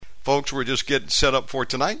Folks, we're just getting set up for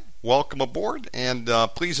tonight. Welcome aboard, and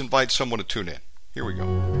please invite someone to tune in. Here we go.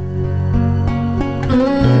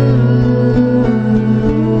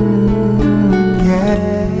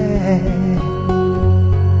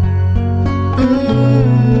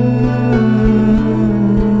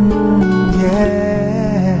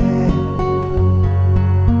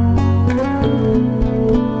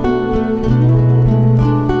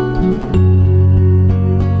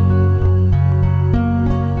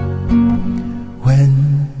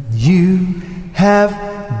 Have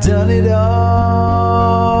done it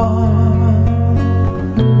all.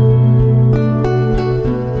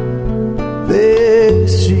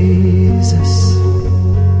 There's Jesus.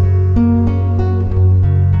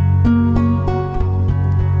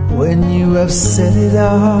 When you have said it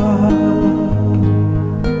all,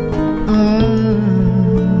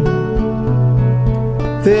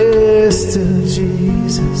 there's still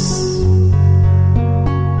Jesus.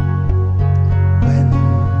 When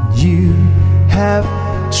you have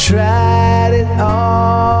tried it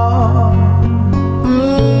all,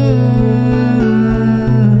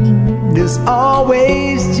 there's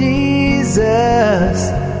always Jesus.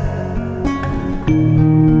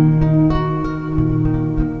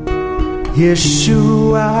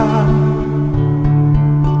 Yeshua,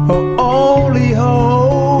 our only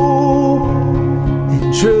hope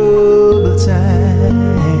in troubled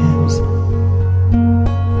times.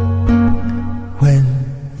 When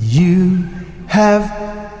you have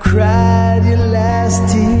cried your last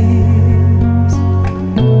tears,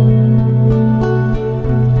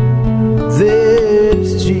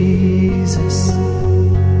 there's Jesus.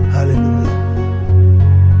 Hallelujah.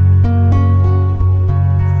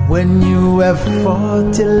 When you have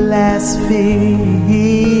fought your last fight,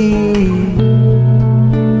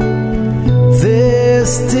 there's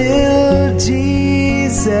still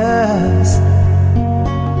Jesus.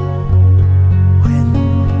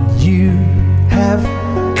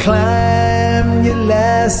 Climb your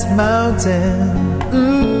last mountain,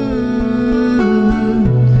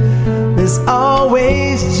 there's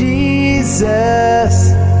always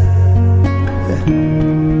Jesus.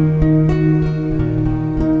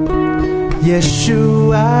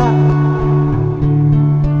 Yeshua,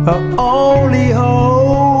 our only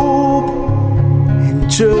hope in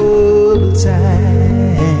troubled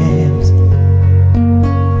times.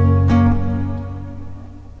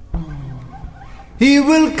 He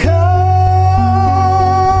will calm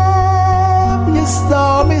your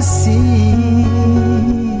stormy seas.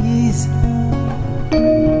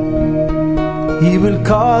 He will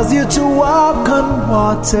cause you to walk on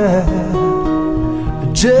water.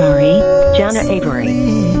 Sorry, Jana Avery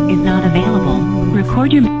is not available.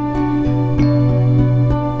 Record your...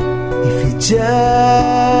 If you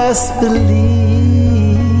just believe,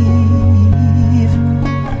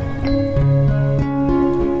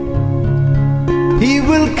 He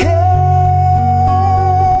will carry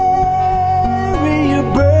your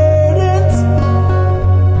burdens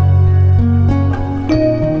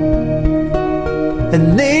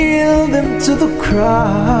and nail them to the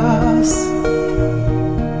cross.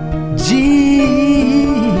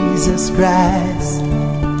 Jesus Christ,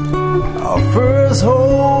 our first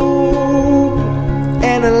hope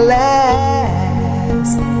and a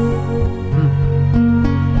last.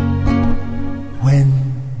 When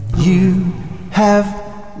you have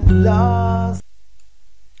lost.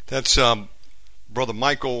 That's Brother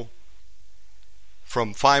Michael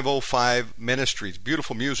from 505 Ministries.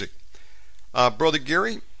 Beautiful music. Brother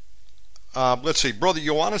Gary, let's see. Brother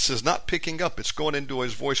Joanes is not picking up. It's going into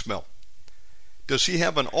his voicemail. Does he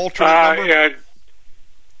have an alternate number? Yeah.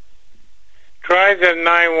 Try the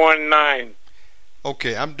 919.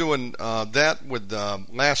 Okay, I'm doing that with the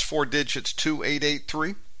last four digits,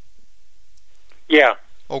 2883. Yeah.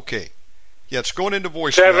 Okay. Yeah, it's going into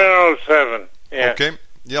voicemail. 707. Yeah. Okay.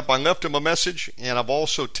 Yep, I left him a message, and I've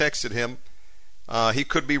also texted him. He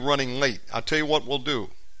could be running late. I'll tell you what we'll do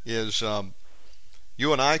is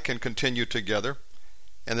you and I can continue together,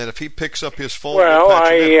 and then if he picks up his phone... Well,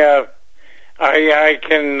 I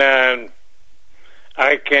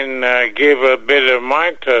can give a bit of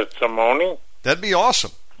my testimony. That'd be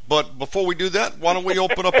awesome. But before we do that, why don't we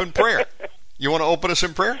open up in prayer? You want to open us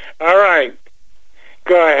in prayer? All right.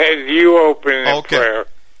 Go ahead. You open in prayer.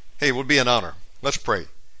 Hey, it would be an honor. Let's pray.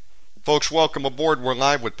 Folks, welcome aboard. We're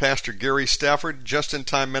live with Pastor Gary Stafford,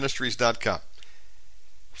 JustinTimeMinistries.com.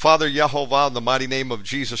 Father Yehovah, in the mighty name of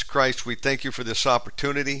Jesus Christ, we thank you for this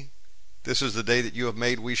opportunity. This is the day that you have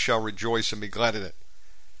made. We shall rejoice and be glad in it.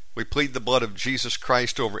 We plead the blood of Jesus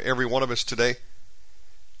Christ over every one of us today,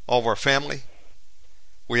 all of our family.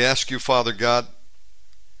 We ask you, Father God,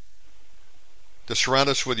 to surround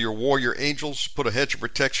us with your warrior angels, put a hedge of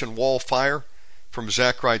protection, wall fire from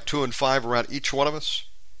Zechariah 2 and 5 around each one of us.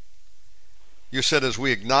 You said as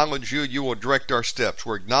we acknowledge you, you will direct our steps.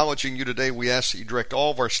 We're acknowledging you today. We ask that you direct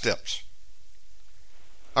all of our steps.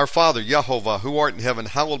 Our Father, Yehovah, who art in heaven,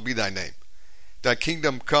 hallowed be thy name. Thy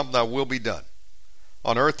kingdom come, thy will be done,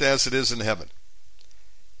 on earth as it is in heaven.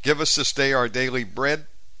 Give us this day our daily bread,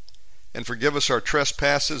 and forgive us our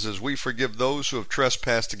trespasses as we forgive those who have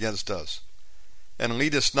trespassed against us. And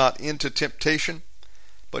lead us not into temptation,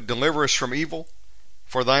 but deliver us from evil.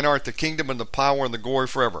 For thine art the kingdom and the power and the glory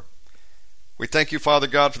forever. We thank you, Father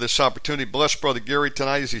God, for this opportunity. Bless Brother Gary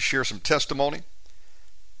tonight as he shares some testimony.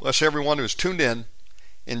 Bless everyone who is tuned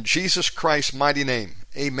in Jesus Christ's mighty name.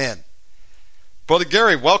 Amen. Brother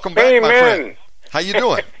Gary, welcome back, Amen. My friend. How you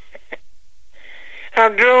doing?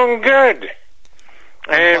 I'm doing good.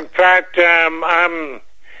 In fact, I'm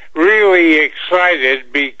really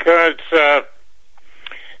excited because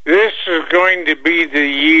this is going to be the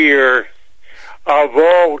year of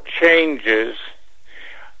all changes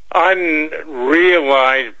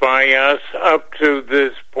unrealized by us up to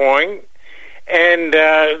this point, and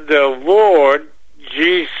the Lord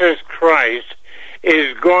Jesus Christ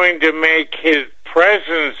is going to make his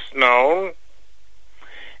presence known.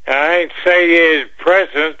 I say his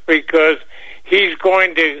presence because he's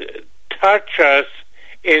going to touch us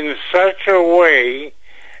in such a way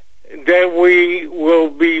that we will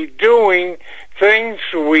be doing things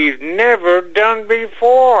we've never done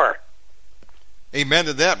before. Amen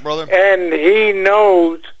to that, brother. And he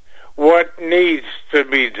knows what needs to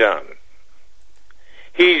be done.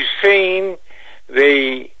 He's seen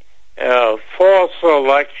the false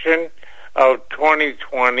election of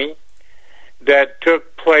 2020 that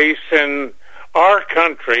took place in our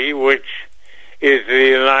country, which is the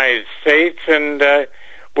United States, and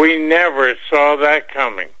we never saw that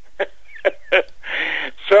coming.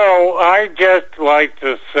 So I just like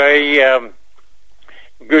to say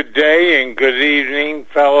good day and good evening,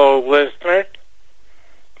 fellow listeners.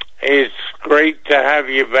 It's great to have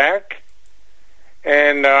you back.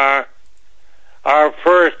 And our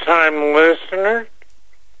first-time listener,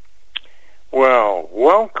 well,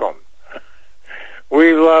 welcome.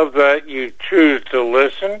 We love that you choose to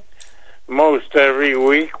listen. Most every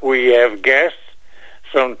week we have guests.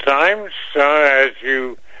 Sometimes, as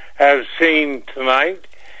you have seen tonight,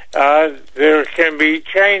 there can be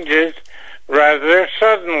changes rather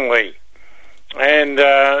suddenly. And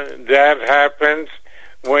that happens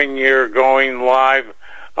when you're going live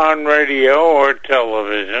on radio or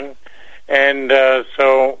television. And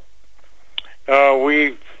so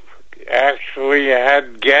we've actually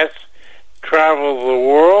had guests travel the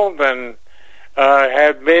world and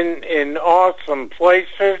have been in awesome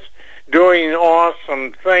places, doing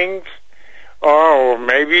awesome things, or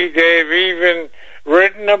maybe they've even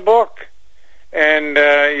written a book, and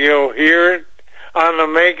you'll hear it on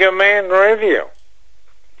Omegaman radio.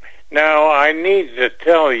 Now, I need to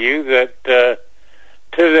tell you that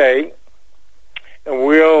today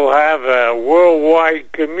we'll have a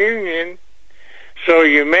worldwide communion, so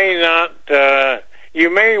you may not, you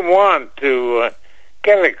may want to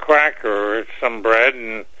get a cracker or some bread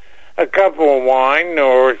and a cup of wine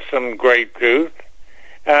or some grape juice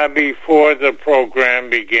before the program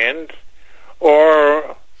begins,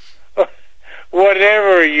 or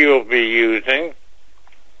whatever you'll be using.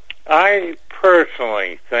 I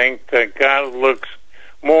personally think that God looks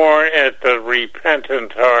more at the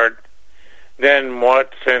repentant heart than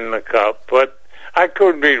what's in the cup, but I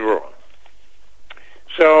could be wrong.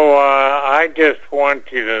 So I just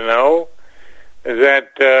want you to know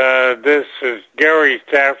that this is Gary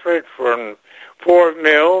Stafford from Fort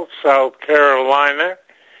Mill, South Carolina.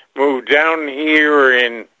 Moved down here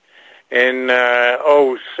in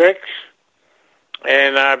 06,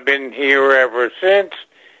 and I've been here ever since,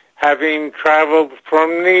 having traveled from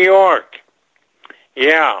New York.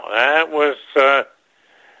 Yeah, that was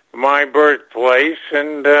my birthplace,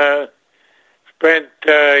 and spent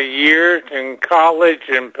years in college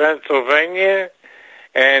in Pennsylvania,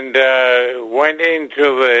 and went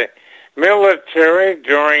into the military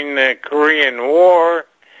during the Korean War.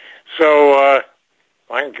 So,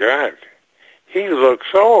 my God, he looks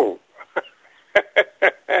old.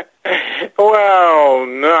 Well,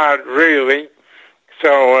 not really.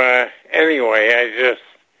 So, anyway, I just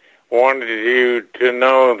wanted you to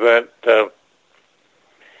know that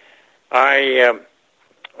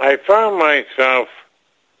I found myself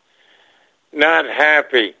not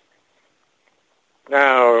happy.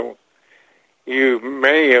 Now, you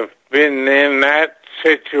may have been in that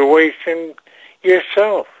situation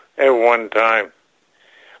yourself at one time.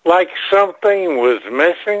 Like something was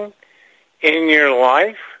missing in your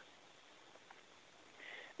life?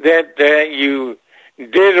 That you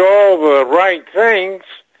did all the right things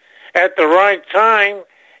at the right time,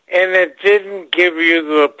 and it didn't give you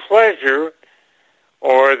the pleasure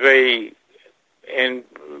or the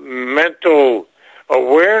mental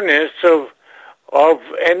awareness of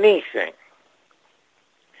anything.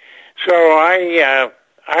 So I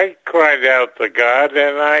cried out to God,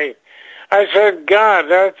 and I said,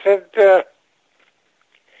 God,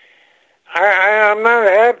 I'm not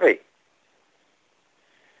happy.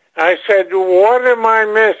 I said, what am I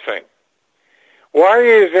missing? Why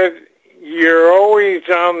is it you're always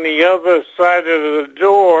on the other side of the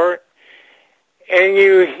door and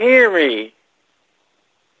you hear me,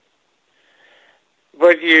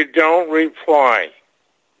 but you don't reply?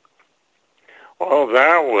 Well,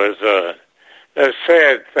 that was a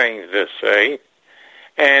sad thing to say.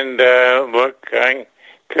 And look, I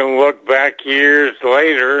can look back years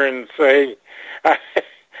later and say, I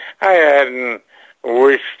hadn't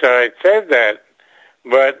wished I'd said that.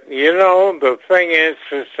 But, the thing is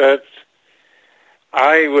that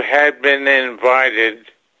I had been invited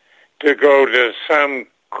to go to some,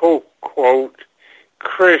 quote,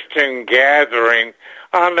 Christian gathering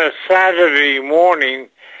on a Saturday morning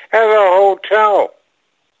at a hotel.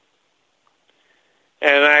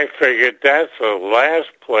 And I figured that's the last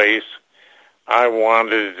place I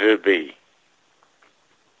wanted to be.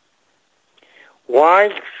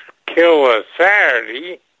 Why kill a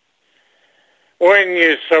Saturday when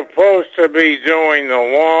you're supposed to be doing the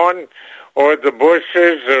lawn or the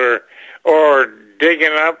bushes or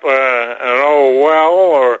digging up an old well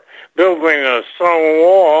or building a stone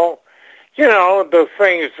wall? The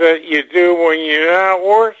things that you do when you're not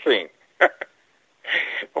working.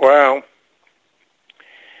 Well,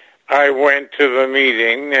 I went to the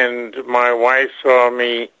meeting, and my wife saw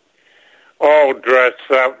me all dressed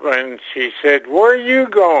up, and she said, where are you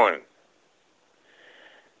going?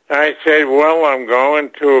 I said, well, I'm going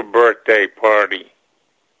to a birthday party.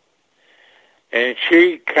 And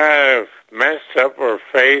she kind of messed up her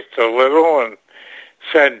face a little and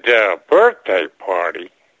said, birthday party?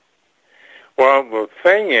 Well, the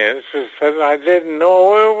thing is that I didn't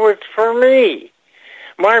know it was for me.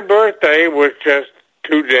 My birthday was just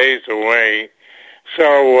 2 days away,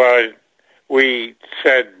 so we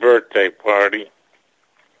said birthday party.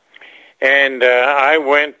 And I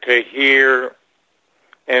went to hear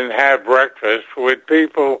and have breakfast with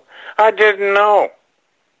people I didn't know.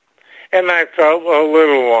 And I felt a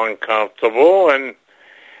little uncomfortable, and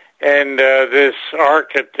this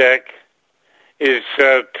architect is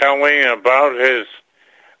telling about his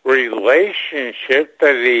relationship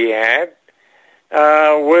that he had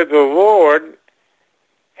with the Lord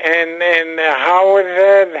and how it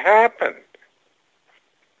had happened.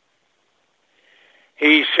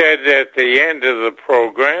 He said at the end of the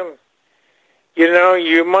program,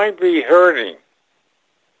 you might be hurting.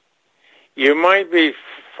 You might be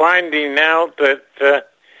finding out that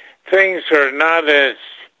things are not as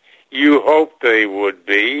you hoped they would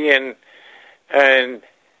be, and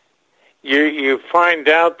you find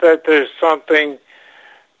out that there's something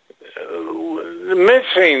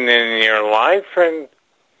missing in your life, and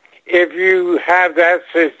if you have that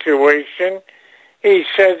situation, he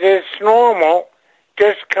said it's normal.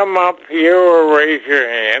 Just come up here or raise your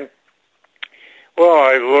hand. Well,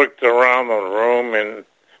 I looked around the room, and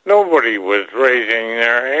nobody was raising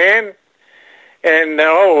their hand. And,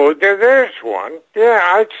 there's one. Yeah,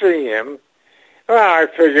 I see him. Well, I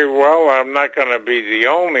figured, I'm not going to be the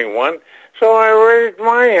only one, so I raised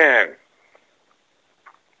my hand.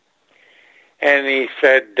 And he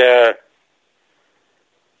said,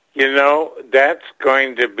 that's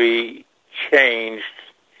going to be changed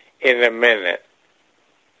in a minute.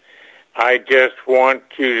 I just want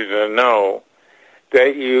you to know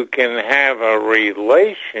that you can have a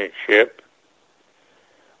relationship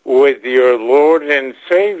with your Lord and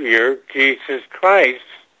Savior, Jesus Christ,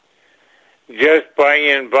 just by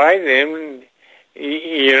inviting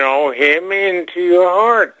him into your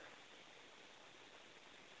heart.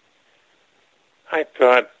 I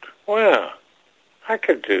thought, I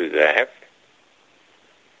could do that.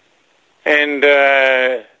 And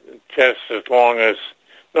just as long as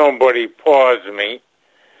nobody paused me,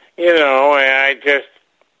 I just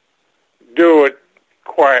do it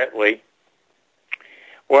quietly.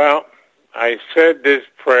 Well, I said this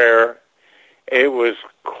prayer. It was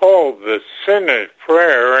called the sinner's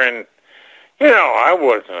prayer, and, I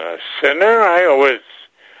wasn't a sinner. I was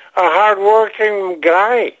a hard-working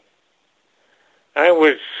guy. I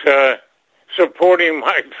was supporting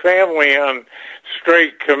my family on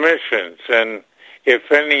straight commissions, and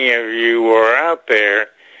if any of you are out there,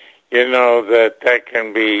 you know, that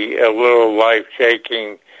can be a little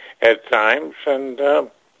life-shaking at times. And so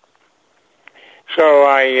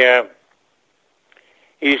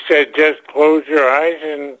he said, just close your eyes,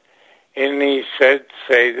 and he said,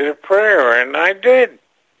 say the prayer, and I did.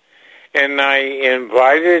 And I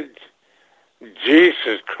invited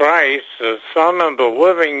Jesus Christ, the Son of the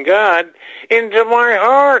living God, into my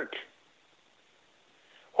heart.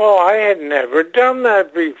 Well, I had never done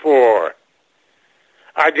that before.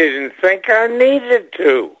 I didn't think I needed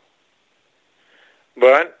to.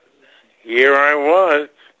 But here I was,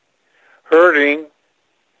 hurting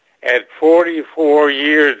at 44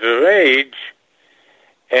 years of age,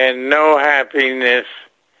 and no happiness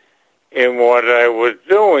in what I was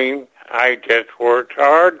doing. I just worked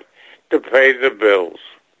hard to pay the bills.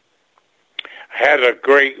 I had a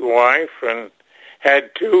great wife and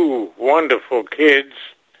had 2 wonderful kids,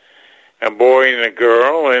 a boy and a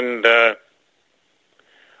girl, and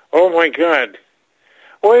oh my God,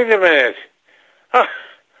 wait a minute.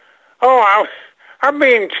 I'm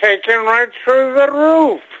being taken right through the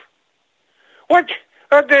roof. What?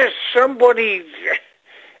 There's somebody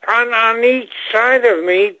on each side of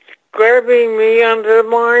me grabbing me under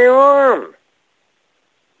my arm.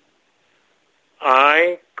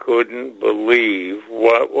 I couldn't believe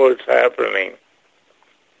what was happening.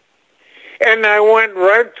 And I went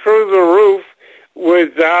right through the roof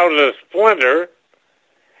without a splinter,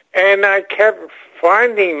 and I kept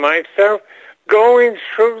finding myself going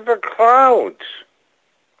through the clouds.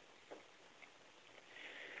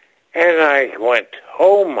 And I went,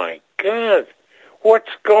 oh my God,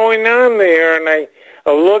 what's going on there? And I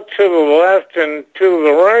looked to the left and to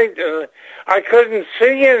the right, and I couldn't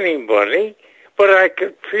see anybody, but I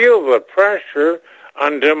could feel the pressure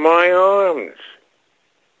under my arms.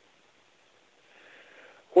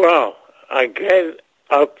 Well, I get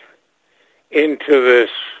up into this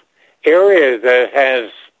area that has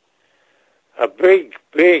a big,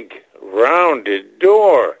 big rounded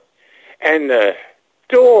door, and the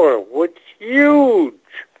door was huge,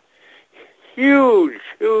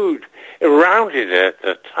 rounded at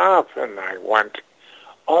the top, and I went,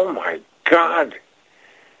 oh my God,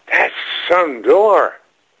 that's some door.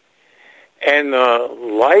 And the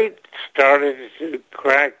light started to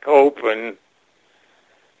crack open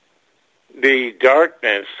the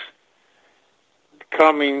darkness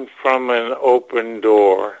coming from an open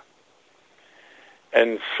door.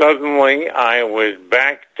 And suddenly I was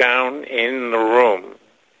back down in the room,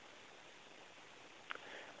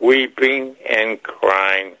 weeping and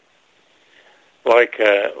crying like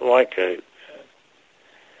I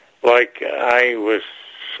was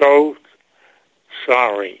so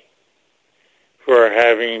sorry for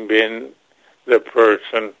having been the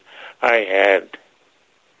person I had.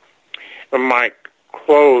 And my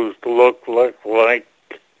clothes looked like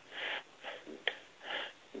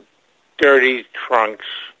dirty trunks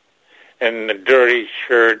and a dirty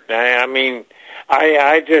shirt. I mean,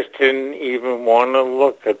 I just didn't even want to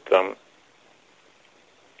look at them.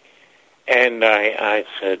 And I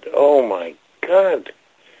said, oh my God.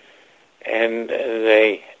 And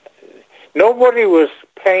nobody was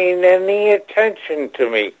paying any attention to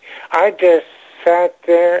me. I just sat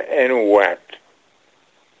there and wept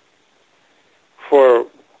for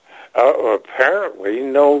apparently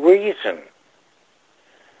no reason.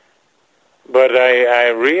 But I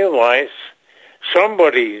realized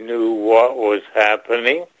somebody knew what was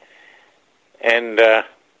happening, and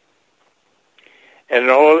an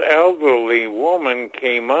old elderly woman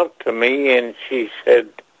came up to me and she said,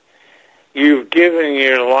 you've given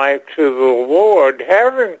your life to the Lord,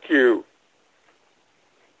 haven't you?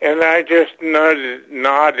 And I just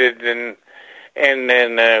nodded and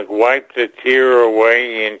then wiped a tear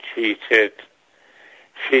away, and she said,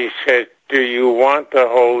 do you want the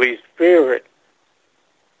Holy Spirit?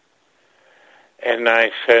 And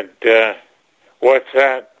I said, what's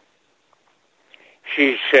that?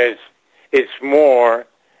 She says, it's more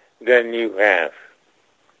than you have.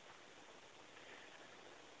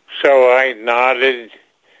 So I nodded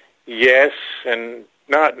yes, and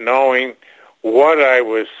not knowing what I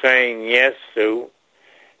was saying yes to,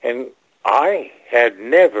 and I had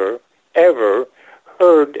never, ever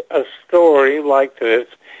heard a story like this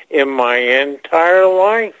in my entire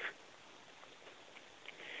life.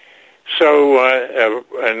 So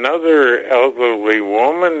another elderly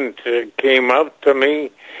woman came up to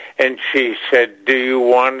me and she said, do you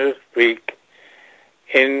want to speak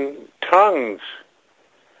in tongues?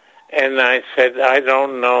 And I said, I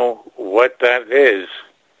don't know what that is.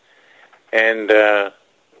 And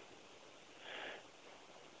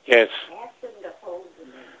yes.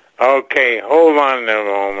 Okay, hold on a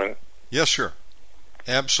moment. Yes, sir.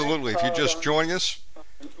 Absolutely. If you're just joining us,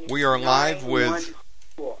 we are live with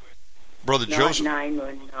Brother Joseph.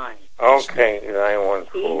 919. Okay,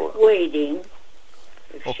 914. He's waiting.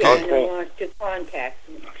 Okay. Shannon wants to contact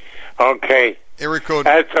me. Okay. Area code.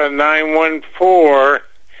 That's a 914,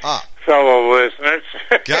 fellow listeners.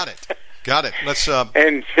 Got it. Let's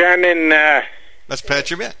and Shannon, let's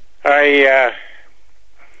patch him in. I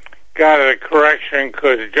got a correction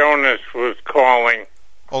because Jonas was calling.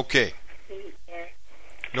 Okay.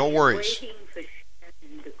 No worries. Waiting for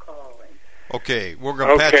Shannon to call him. Okay, we're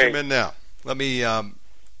going to patch him in now. Let me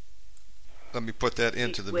put that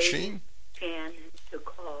into the machine. Shannon to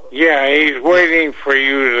call. Yeah, he's waiting for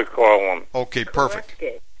you to call him. Okay, perfect.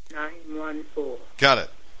 914. Got it.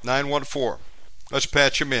 914. Let's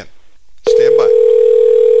patch him in. Stand by.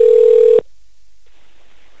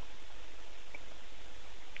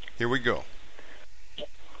 Here we go.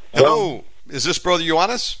 Hello. Is this Brother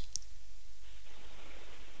Joanes?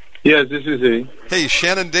 Yes, this is he. Hey,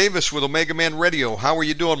 Shannon Davis with Omegaman Radio. How are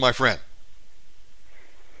you doing, my friend?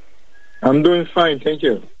 I'm doing fine, thank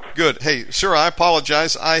you. Good. Hey, sir, I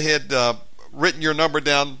apologize. I had written your number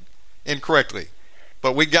down incorrectly,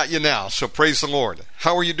 but we got you now, so praise the Lord.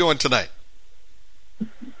 How are you doing tonight?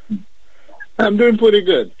 I'm doing pretty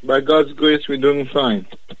good. By God's grace, we're doing fine.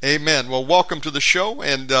 Amen. Well, welcome to the show,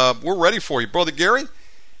 and we're ready for you. Brother Gary,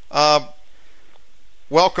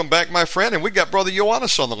 welcome back, my friend, and we got Brother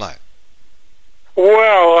Joanes on the line.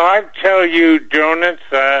 Well, I tell you, Jonas,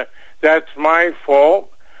 that's my fault.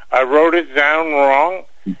 I wrote it down wrong,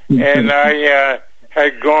 and I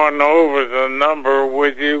had gone over the number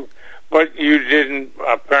with you, but you didn't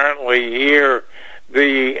apparently hear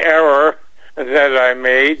the error that I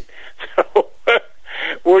made. So,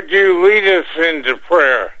 would you lead us into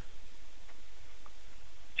prayer?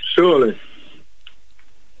 Surely.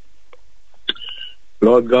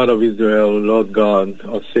 Lord God of Israel, Lord God,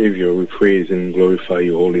 our Savior, we praise and glorify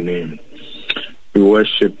your holy name. We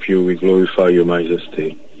worship you, we glorify your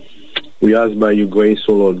majesty. We ask by your grace,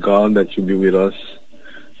 O Lord God, that you be with us,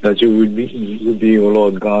 that you would be, O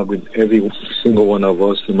Lord God, with every single one of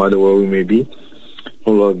us, no matter where we may be.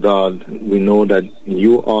 O Lord God, we know that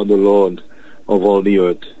you are the Lord of all the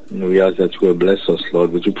earth, and we ask that you will bless us,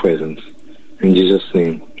 Lord, with your presence. In Jesus'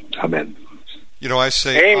 name, amen. You know, I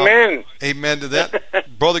say amen. Amen to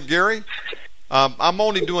that. Brother Gary, I'm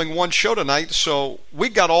only doing one show tonight, so we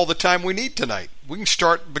got all the time we need tonight. We can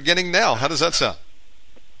start beginning now. How does that sound?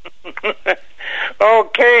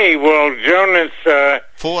 Okay, well, Jonas,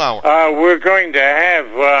 full hour. We're going to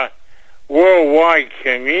have worldwide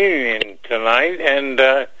communion tonight, and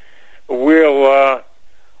we'll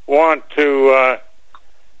want to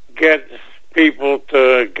get people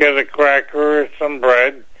to get a cracker or some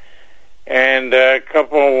bread and a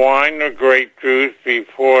cup of wine or grape juice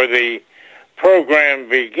before the program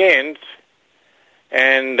begins.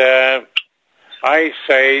 And I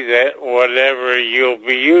say that whatever you'll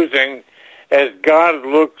be using, as God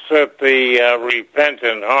looks at the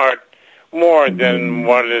repentant heart more than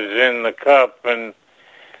what is in the cup. And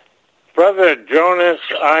Brother Jonas,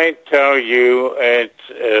 I tell you, it's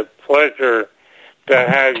a pleasure to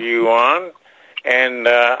have you on. And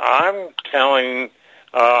I'm telling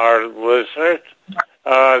our listeners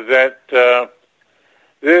that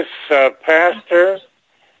this pastor,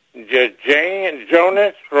 Joanes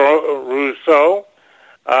Rousseau,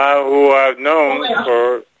 who I've known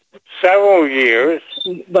for several years,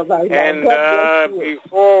 and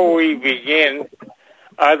before we begin,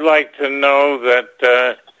 I'd like to know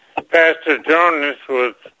that Pastor Jonas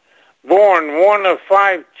was born one of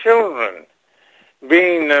 5 children,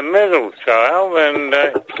 being the middle child, and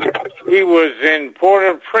he was in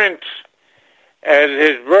Port-au-Prince at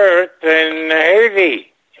his birth in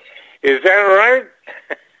Haiti. Is that right?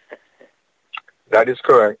 That is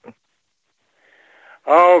correct.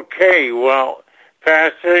 Okay, well,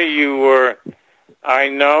 Pastor, I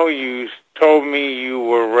know you told me you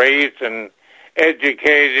were raised and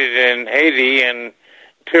educated in Haiti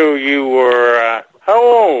until you were, how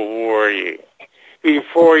old were you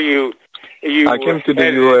before you I came to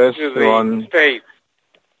the U.S. to States?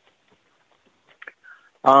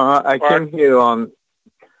 I came here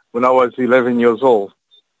when I was 11 years old.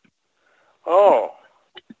 Oh.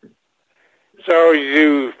 So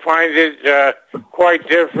you find it quite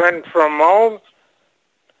different from home?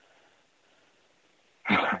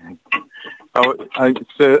 I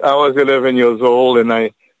was 11 years old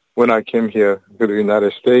when I came here to the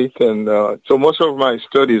United States, and so most of my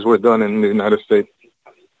studies were done in the United States.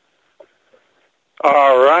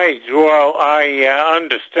 All right. Well, I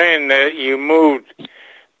understand that you moved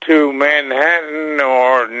to Manhattan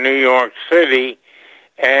or New York City,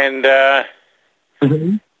 and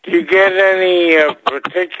Mm-hmm. Do you get any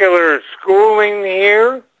particular schooling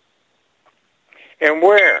here? And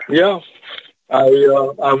where? Yeah,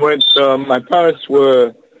 I went. My parents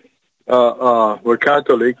were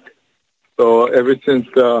Catholic, so ever since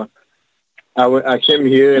I came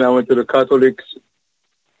here and I went to the Catholic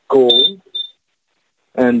school,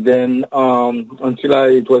 and then until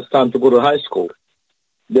it was time to go to high school,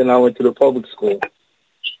 then I went to the public school.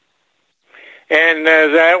 And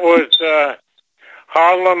that was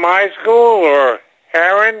Harlem High School or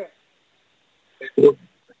Harron?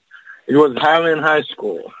 It was Harron High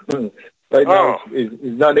School. Right now,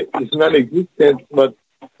 it's not existent, but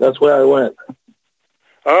that's where I went.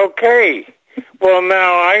 Okay. Well,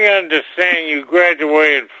 now I understand you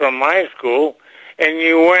graduated from high school and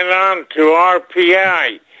you went on to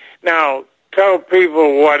RPI. Now, tell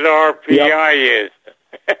people what RPI is.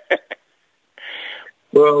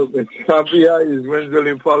 Well, RPI is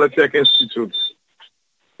Rensselaer Polytech Institute.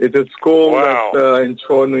 It's a school that's in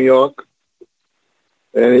Troy, New York.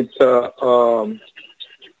 And it's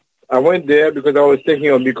I went there because I was thinking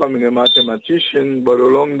of becoming a mathematician, but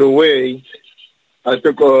along the way, I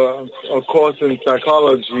took a course in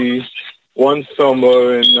psychology one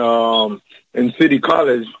summer in City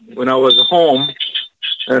College when I was home,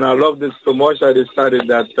 and I loved it so much I decided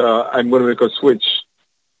that I'm going to make a switch,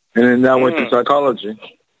 and then I went to psychology.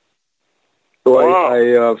 So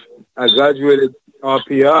I graduated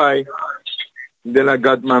RPI, then I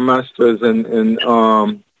got my master's in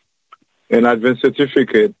advanced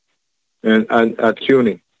certificate at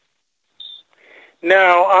CUNY.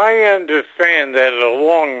 Now, I understand that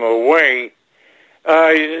along the way,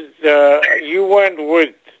 you went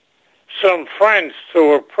with some friends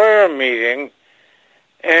to a prayer meeting,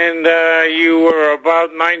 and you were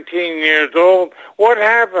about 19 years old. What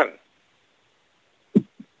happened?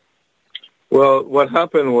 Well, what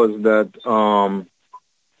happened was that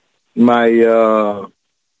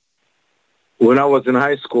when I was in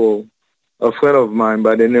high school, a friend of mine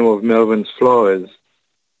by the name of Melvin Flores,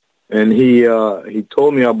 and he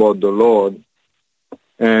told me about the Lord,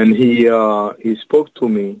 and he spoke to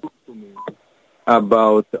me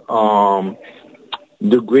about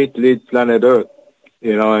the great late planet Earth,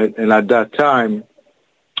 and at that time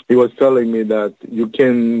he was telling me that you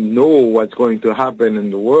can know what's going to happen in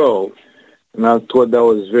the world, and I thought that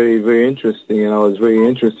was very, very interesting, and I was very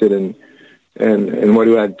interested in what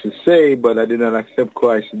he had to say, but I did not accept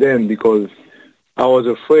Christ then because I was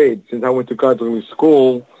afraid. Since I went to Catholic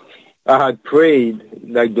school, I had prayed,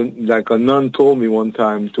 like a nun told me one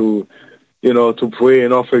time, to pray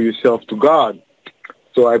and offer yourself to God.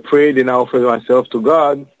 So I prayed and I offered myself to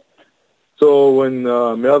God. So when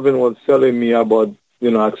Melvin was telling me about,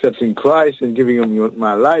 accepting Christ and giving him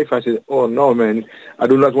my life, I said, oh, no, man, I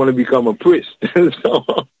do not want to become a priest.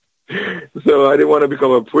 So I didn't want to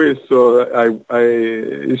become a priest. So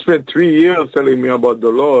I spent 3 years telling me about the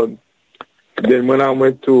Lord. Then when I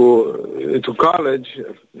went to college,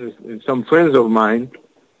 some friends of mine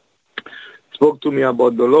spoke to me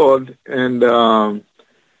about the Lord, and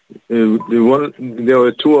there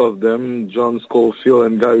were two of them, John Schofield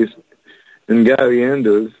and Gary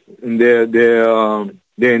Anders, and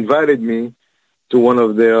they invited me to one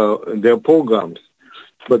of their programs.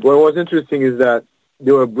 But what was interesting is that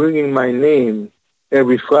they were bringing my name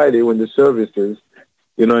every Friday when the services,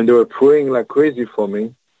 and they were praying like crazy for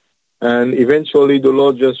me. And eventually the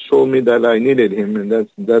Lord just showed me that I needed him, and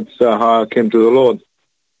that's how I came to the Lord.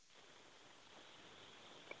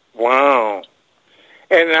 Wow.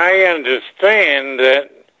 And I understand that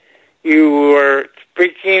you were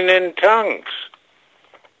speaking in tongues.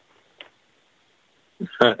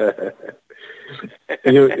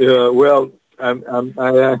 Well,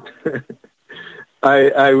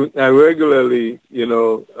 I regularly,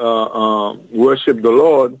 worship the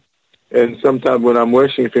Lord. And sometimes when I'm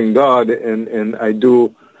worshiping God, and I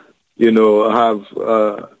do, have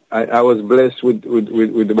I was blessed with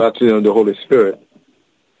the baptism of the Holy Spirit.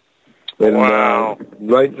 And wow.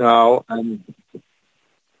 Right now I'm,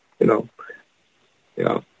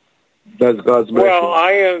 that's God's blessing. Well,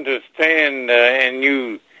 I understand, and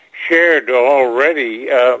you shared already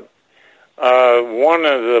one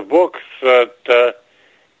of the books that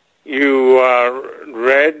you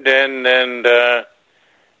read, and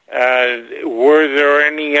were there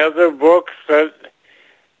any other books that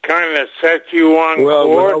kind of set you on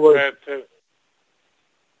course?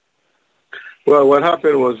 Well, what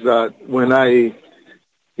happened was that when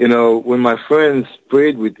when my friends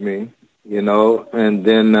prayed with me, and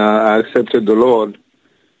then I accepted the Lord,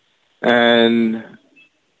 and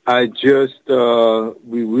I just,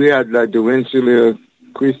 we had like the Rensselaer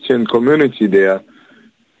Christian community there,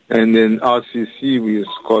 and then RCC we used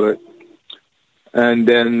to call it. And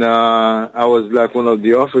then I was like one of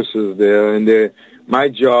the officers there, and my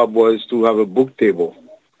job was to have a book table.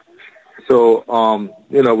 So,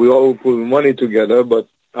 we all put money together, but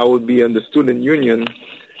I would be in the student union,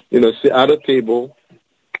 sit at a table,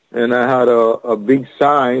 and I had a big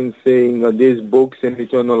sign saying these books and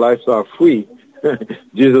eternal lives are free.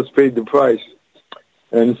 Jesus paid the price.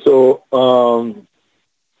 And so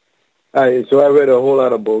I read a whole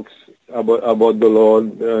lot of books about the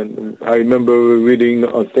Lord. And I remember reading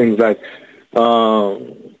things like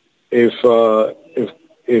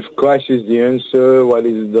if Christ is the answer, what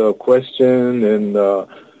is the question, and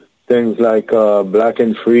things like Black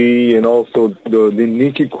and Free, and also the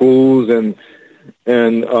Nikki Cruz and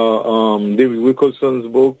David Wilkerson's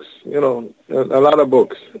books. A lot of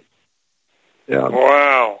books. Yeah.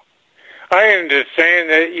 Wow. I understand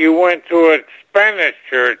that you went to a Spanish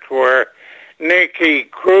church where Nikki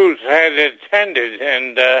Cruz had attended,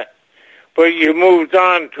 but you moved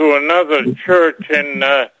on to another church, and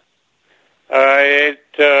it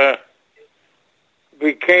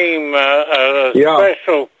became a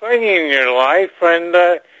special thing in your life, and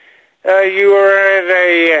you were at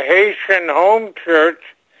a Haitian home church,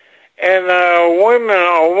 and a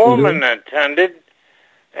woman attended,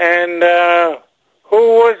 and who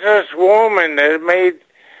was this woman that made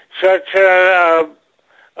such a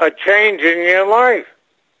change in your life?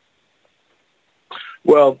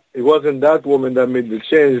 Well, it wasn't that woman that made the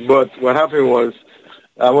change, but what happened was,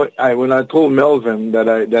 when I told Melvin that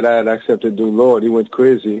I had accepted the Lord, he went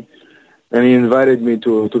crazy, and he invited me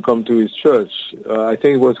to come to his church. I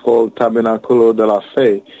think it was called Tabernaculo de la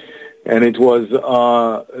Fe, and it was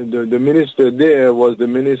the minister there was the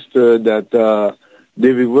minister that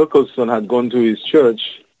David Wilkerson had gone to his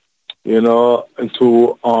church, to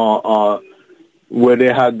where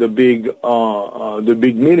they had the big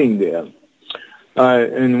meeting there.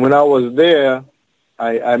 And when I was there,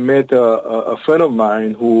 I met a friend of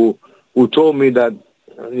mine who told me that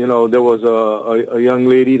there was a young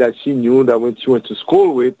lady that she knew that when she went to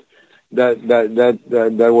school with that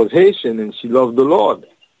was Haitian, and she loved the Lord.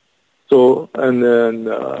 So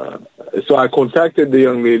so I contacted the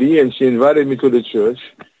young lady, and she invited me to the church,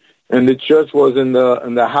 and the church was in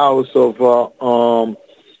the house of her aunt,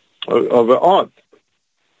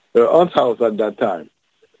 her aunt's house at that time,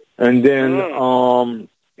 and then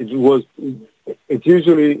it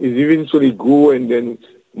eventually grew and then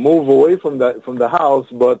moved away from the house,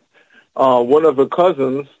 but one of her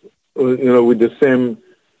cousins, with the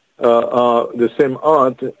same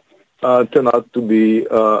aunt, turned out to be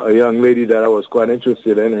a young lady that I was quite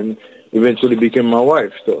interested in, and eventually became my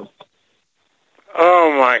wife. So.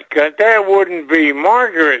 Oh my God, that wouldn't be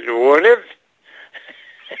Margaret, would it?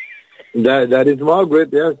 That is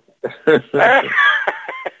Margaret, yes.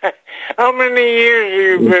 How many years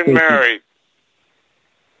have you been married?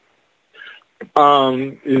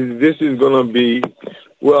 This is gonna be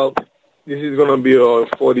our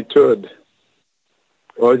 43rd.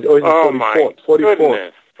 Or oh my 44th.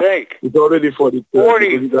 Goodness sake! It's already 43rd.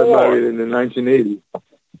 44. We got married in the 1980s.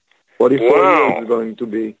 44 years is going to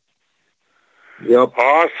be. Yep.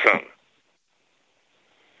 Awesome.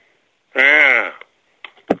 Yeah.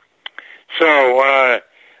 So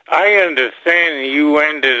I understand you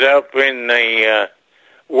ended up in the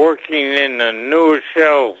working in the New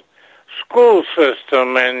Rochelle school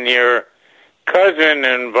system, and your cousin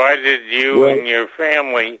invited you and your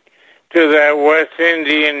family to that West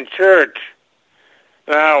Indian church.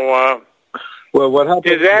 Now, what happened?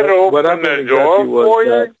 Did that open the door for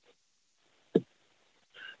you?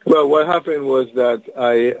 Well, what happened was that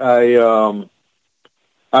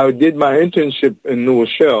I did my internship in New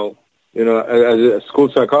Rochelle, as a school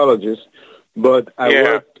psychologist, but I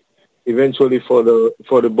worked eventually for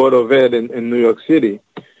the Board of Ed in New York City.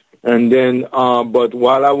 And then, but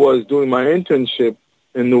while I was doing my internship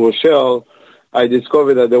in New Rochelle, I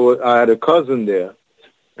discovered that I had a cousin there.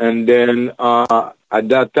 And then at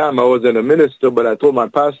that time, I wasn't a minister, but I told my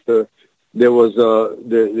pastor there was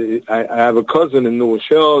I have a cousin in New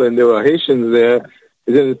Rochelle, and there were Haitians there.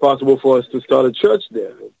 Isn't it possible for us to start a church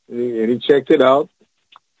there? And he checked it out.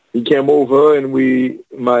 He came over, and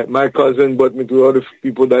my cousin brought me to other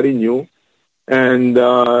people that he knew. And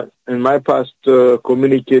my pastor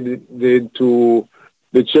communicated to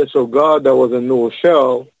the Church of God that was in New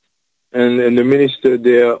Rochelle, and the minister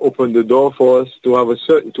there opened the door for us to have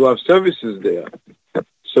services there.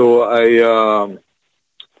 So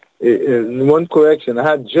one correction, I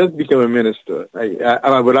had just become a minister,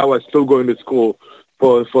 but I was still going to school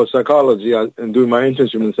for psychology and doing my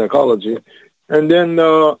internship in psychology, and then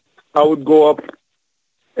I would go up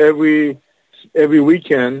every every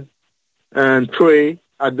weekend and pray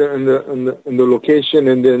in the location,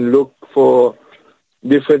 and then look for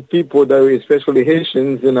different people that were especially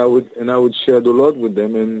Haitians, and I would share the Lord with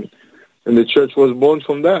them, and the church was born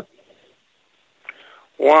from that.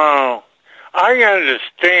 Wow. I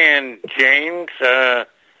understand, James,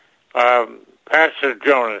 Pastor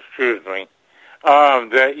Joanes, excuse me,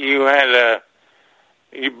 that you've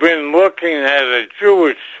been looking at a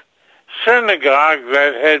Jewish synagogue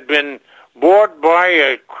that had been bought by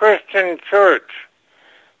a Christian church,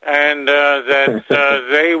 and that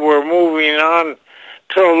they were moving on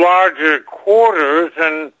to larger quarters,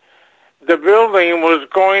 and the building was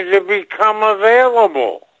going to become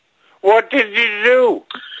available. What did you do?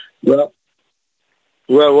 Well,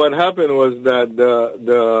 what happened was that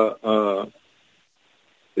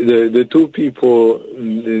the two people,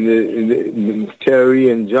 Terry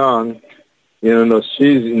and John,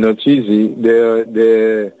 Nochizi,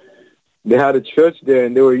 they had a church there,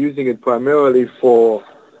 and they were using it primarily for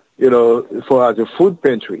as a food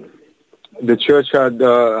pantry. The church had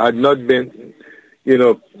not been,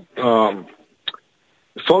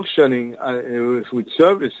 functioning with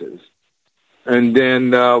services. And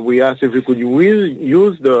then we asked if we could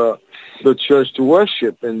use the church to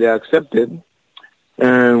worship, and they accepted.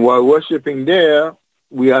 And while worshiping there,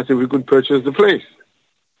 we asked if we could purchase the place.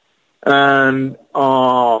 And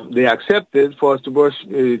they accepted for us to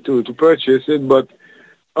purchase it, but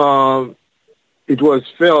it was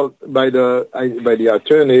felt by the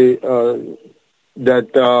attorney that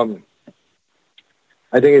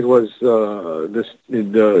I think it was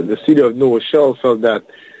the city of New Rochelle felt that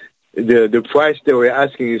the price they were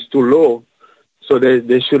asking is too low, so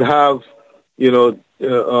they should have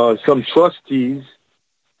some trustees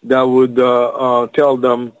that would tell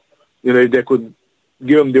them if they could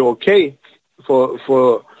give them the okay for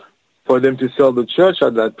them to sell the church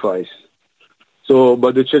at that price. So,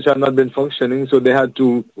 but the church had not been functioning, so they had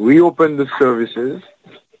to reopen the services,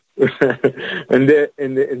 and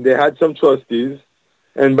they had some trustees.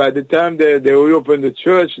 And by the time they reopened the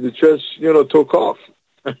church took off,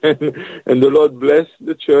 and the Lord blessed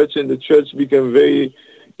the church, and the church became very,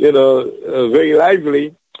 very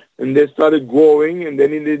lively, and they started growing, and they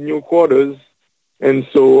needed new quarters, and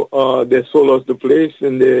so they sold us the place,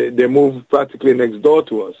 and they moved practically next door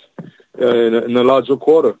to us in a larger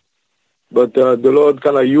quarter. But the Lord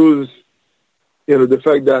kind of used, the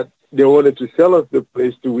fact that they wanted to sell us the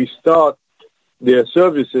place to restart their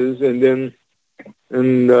services, and then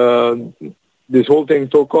this whole thing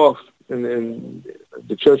took off, and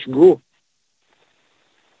the church grew.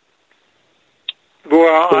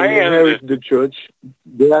 Well, so we inherited the church.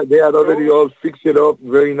 They had already all fixed it up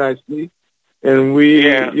very nicely, and we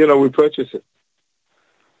purchased it.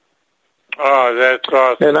 Oh, that's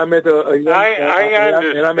awesome. And I met a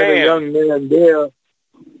young man there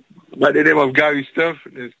by the name of Gary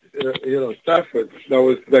Stafford. Stafford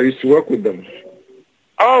that used to work with them.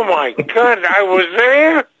 Oh my God, I was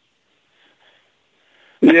there.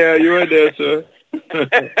 Yeah, you were there, sir.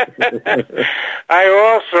 I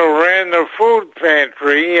also ran the food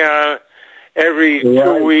pantry every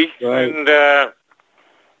 2 weeks, and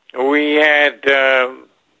we had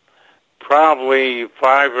probably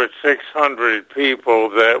 500 or 600 people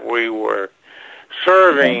that we were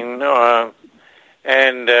serving,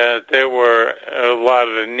 and there were a lot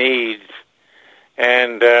of needs,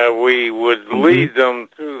 and we would lead them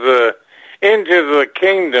into the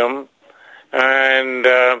kingdom, and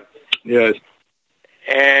yes.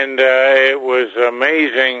 And it was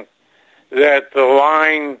amazing that the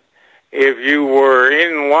line, if you were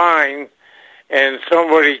in line and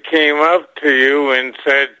somebody came up to you and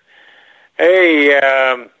said, hey,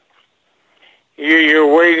 you're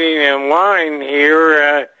waiting in line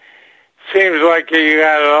here, seems like you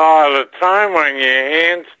got a lot of time on your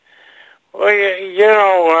hands. Well,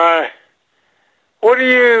 where are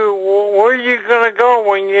you going to go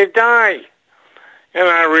when you die? And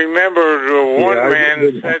I remember one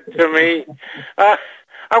man said to me,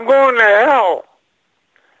 I'm going to hell.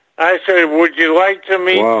 I said, would you like to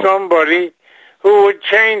meet somebody who would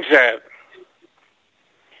change that?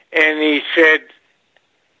 And he said,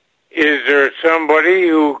 is there somebody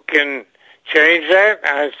who can change that?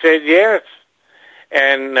 I said, yes.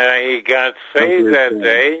 And he got saved that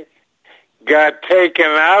day, got taken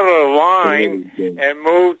out of line and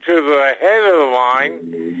moved to the head of the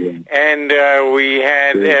line, and we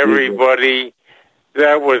had everybody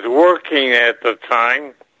that was working at the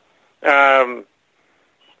time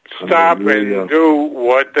stop and do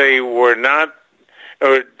what they were not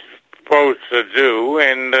supposed to do,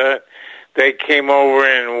 and they came over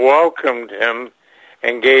and welcomed him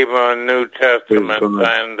and gave him a New Testament,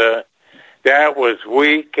 and that was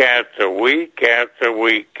week after week after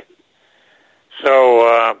week.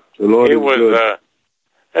 So it was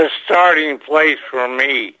a starting place for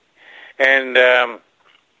me. And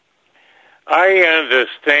I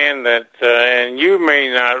understand that, and you may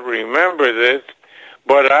not remember this,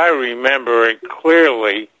 but I remember it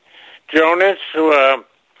clearly. Jonas,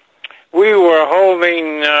 we were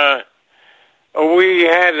holding, we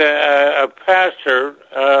had a pastor,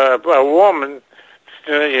 a woman,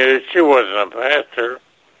 she wasn't a pastor,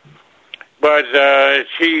 but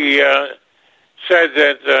she said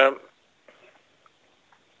that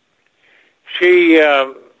she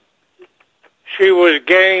was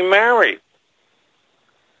getting married.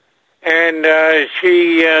 And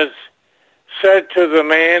she said to the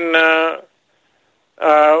man,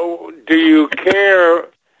 do you care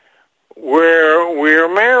where we're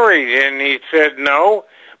married? And he said, no,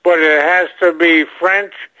 but it has to be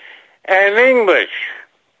French and English,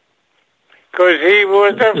 because he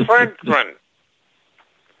was a Frenchman.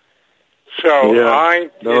 So Yeah. I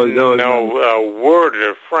didn't know a word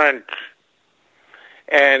of French.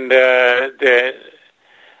 And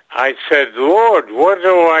I said, Lord, what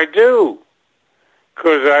do I do?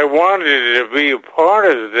 Because I wanted to be a part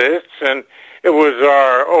of this, and it was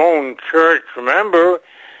our own church member,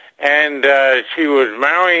 and she was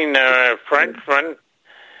marrying a Frenchman,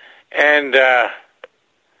 and the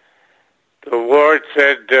Lord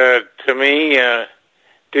said to me,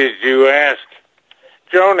 did you ask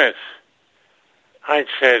Jonas? I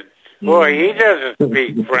said, boy, he doesn't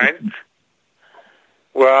speak French.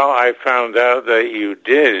 Well, I found out that you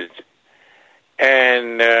did,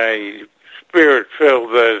 and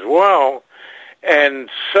Spirit-filled as well, and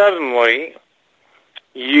suddenly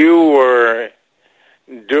you were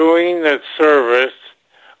doing the service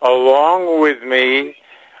along with me.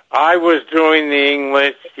 I was doing the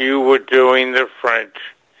English, you were doing the French,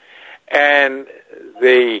 and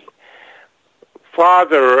the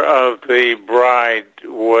father of the bride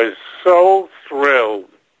was so thrilled.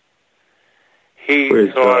 He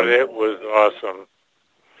thought it was awesome.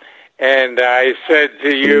 And I said to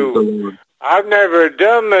you, I've never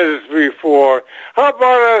done this before. How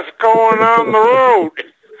about us going on the road?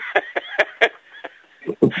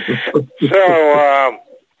 So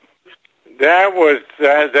that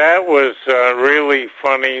was really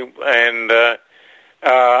funny and an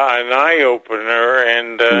eye-opener.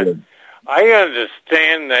 And I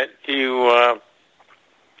understand that you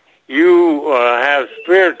have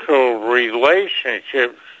spiritual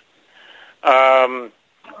relationships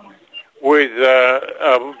with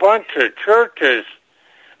a bunch of churches.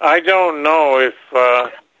 I don't know if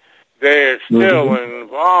they're still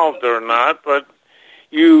involved or not, but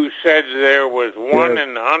you said there was one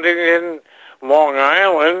in Huntington, Long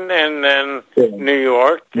Island, and then New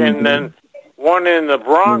York, and then one in the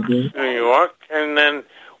Bronx, New York, and then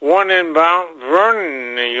one in Mount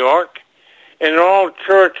Vernon, New York. And all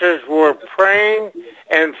churches were praying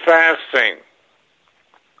and fasting.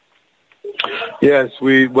 Yes,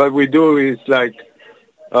 what we do is like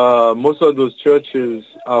most of those churches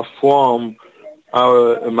are from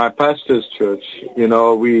my pastor's church. You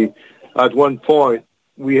know, we at one point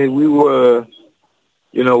we were,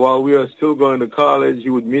 you know, while we were still going to college,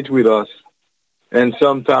 he would meet with us, and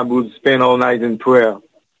sometimes we would spend all night in prayer.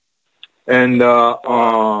 And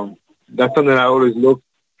that's something I always look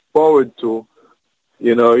forward to.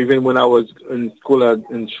 You know, even when I was in school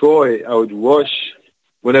in Troy, I would rush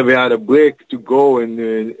whenever I had a break to go and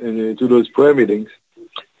to those prayer meetings.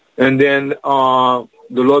 And then the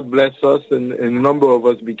Lord blessed us, and a number of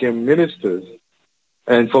us became ministers.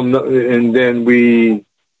 And then we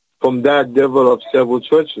developed several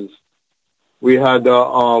churches. We have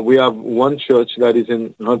one church that is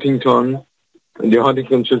in Huntington, the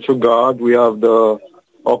Huntington Church of God. We have the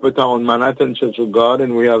Upper Town Manhattan Church of God,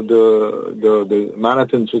 and we have the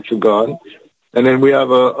Manhattan Church of God, and then we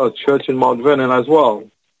have a church in Mount Vernon as well.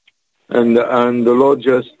 And the Lord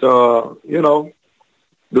just the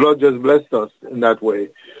Lord just blessed us in that way.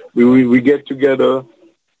 We get together,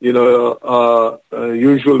 you know,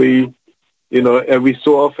 usually, you know, every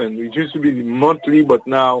so often. It used to be monthly, but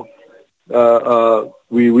now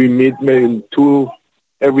we meet maybe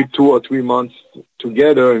every 2 or 3 months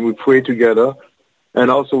together, and we pray together. And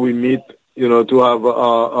also we meet, you know, to have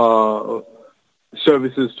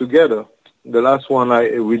services together. The last one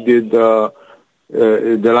we did the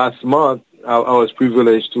last month, I was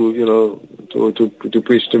privileged to, you know, to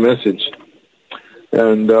preach the message.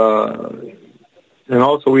 And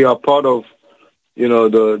also we are part of, you know,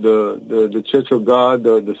 the Church of God,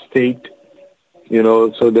 the state, you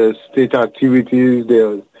know, so there's state activities, there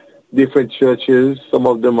are different churches. Some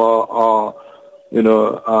of them are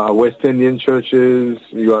West Indian churches.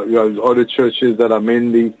 You have other churches that are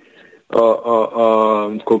mainly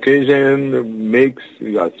Caucasian, mixed.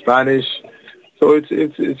 You got Spanish. So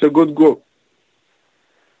it's a good group.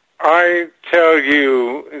 I tell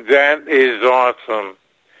you, that is awesome.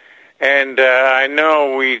 And I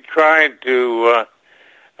know we tried to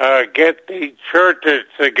get the churches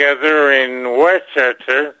together in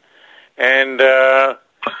Westchester, and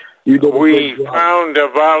we found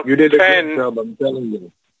about 10. You did a good job, I'm telling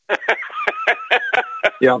you.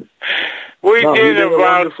 Yeah. We did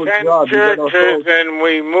about 10 churches, and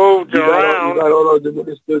we moved around. You got all of the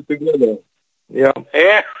ministers together. Yeah.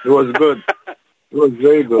 Yeah. It was good. It was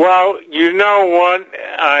very good. Well, you know what,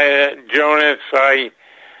 Jonas,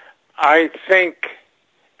 I think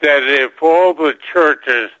that if all the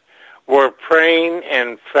churches were praying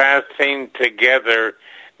and fasting together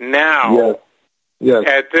now, yes.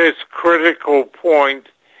 At this critical point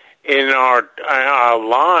in our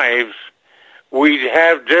lives, we'd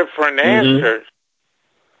have different answers.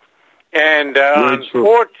 And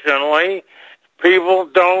unfortunately, people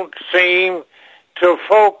don't seem to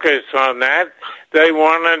focus on that. They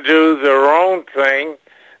want to do their own thing,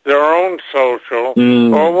 their own social,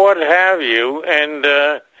 or what have you. And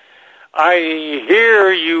I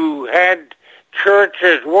hear you had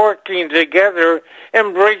churches working together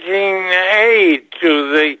and bringing aid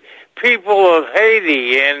to the people of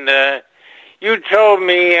Haiti. And you told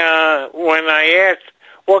me when I asked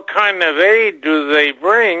what kind of aid do they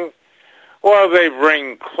bring, well, they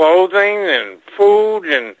bring clothing and food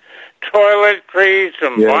and toiletries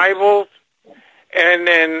and Bibles. And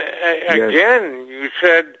then again, you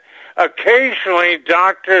said occasionally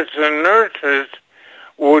doctors and nurses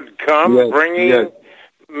would come bringing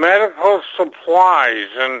medical supplies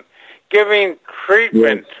and giving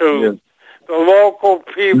treatment to the local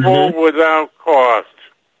people without cost.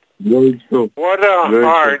 Very true. What a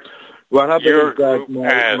heart! What happened is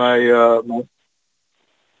that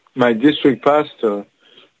my district pastor,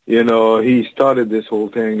 he started this whole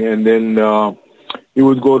thing, and then he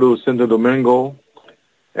would go to Santo Domingo,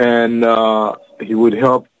 and he would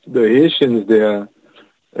help the Haitians there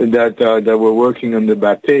that were working on the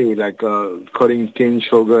batey, like cutting cane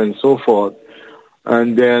sugar and so forth.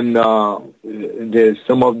 And then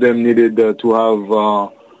some of them needed to have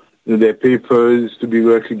their papers to be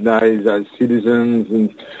recognized as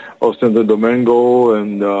citizens of Santo Domingo,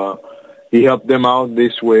 and he helped them out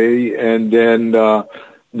this way. And then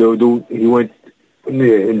he went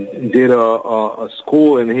and did a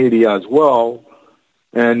school in Haiti as well.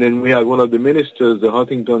 And then we had one of the ministers, the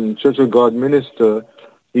Huntington Church of God minister.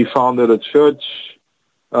 He founded a church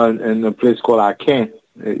in a place called Aken.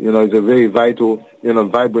 It's a very vital,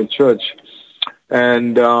 vibrant church.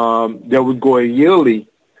 And they would go yearly.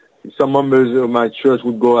 Some members of my church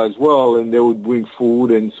would go as well, and they would bring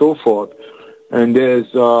food and so forth. And in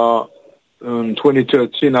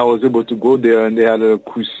 2013, I was able to go there, and they had a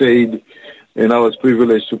crusade, and I was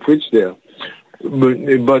privileged to preach there.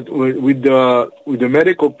 But with the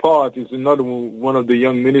medical part, is another one of the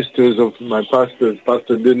young ministers of my pastors,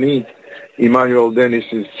 Pastor Denis, Emmanuel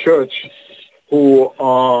Dennis's church, who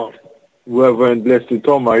Reverend Leslie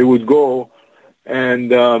Thomas. He would go and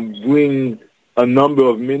bring a number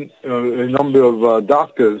of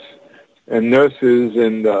doctors and nurses,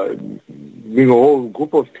 and bring a whole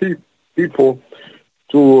group of people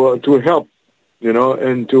to help,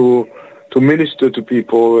 and to minister to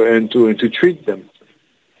people and to treat them.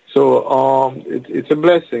 So it's a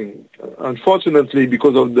blessing. Unfortunately,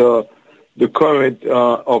 because of the current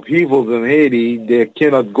upheavals in Haiti, they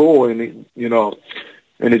cannot go, and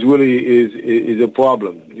and it really is a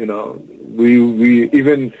problem. We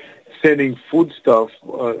even sending food stuff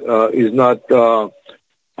is not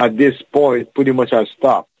at this point pretty much has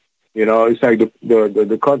stopped. It's like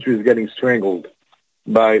the country is getting strangled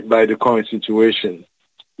by the current situation.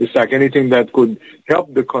 It's like anything that could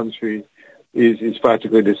help the country is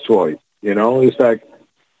practically destroyed. It's like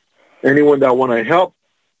anyone that want to help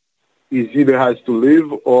is either has to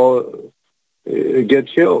live or get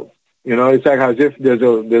killed. It's like as if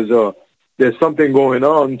there's something going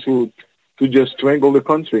on to just strangle the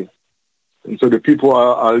country, and so the people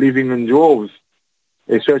are living in droves.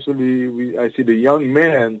 Especially, I see the young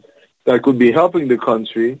men that could be helping the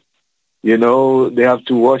country. They have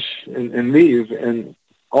to rush and leave, and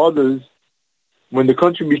others, when the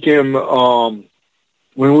country became,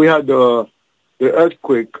 when we had the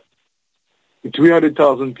earthquake,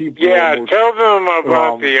 300,000 people. Yeah, tell them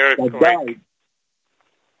about the earthquake. Died.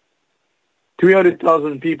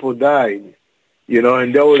 300,000 people died,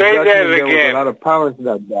 and there was a lot of parents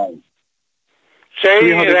that died.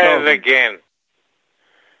 Say that again.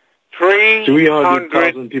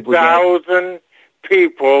 300,000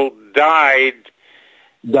 people died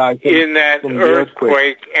in that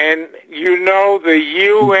earthquake. And you know the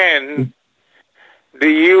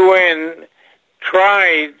UN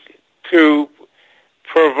tried to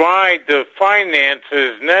provide the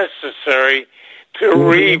finances necessary to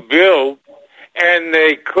rebuild, and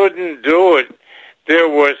they couldn't do it. There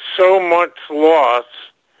was so much loss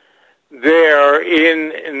there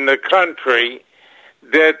in the country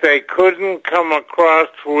that they couldn't come across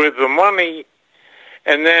with the money.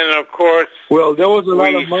 And then, of course, well, there was a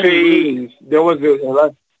lot of money raised. There was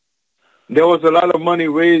a lot of money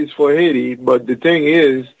raised for Haiti, but the thing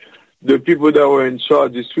is, the people that were in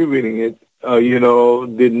charge distributing it,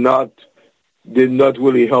 did not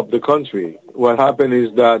really help the country. What happened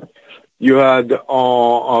is that you had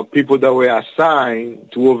people that were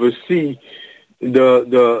assigned to oversee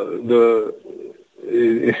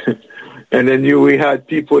and then we had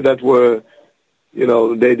people that were,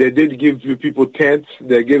 they did give people tents,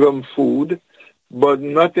 they gave them food, but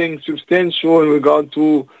nothing substantial in regard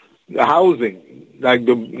to housing. Like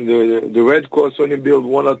the Red Cross only built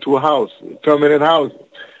 1 or 2 permanent houses.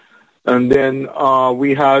 And then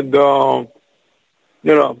we had,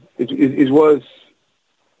 it was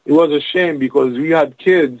a shame because we had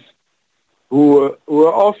kids who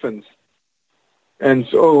were orphans. And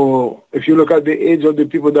so if you look at the age of the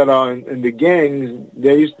people that are in the gangs,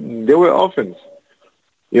 they were orphans,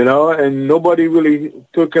 and nobody really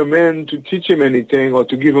took them in to teach them anything or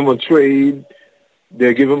to give them a trade.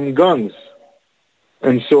 They give them guns.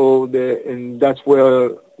 And so that's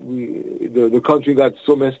where the country got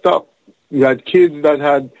so messed up. You had kids that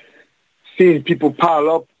had seen people pile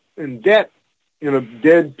up in debt,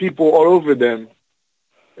 dead people all over them.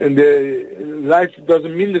 And their life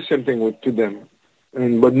doesn't mean the same thing to them.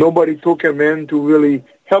 But nobody took them in to really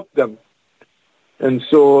help them. And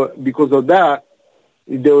so because of that,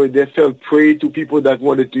 they fell prey to people that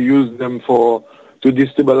wanted to use them to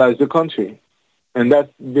destabilize the country. And that's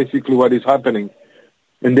basically what is happening.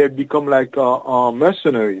 And they become like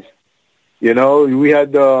mercenaries. We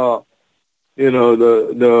had the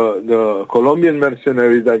Colombian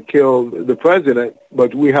mercenaries that killed the president,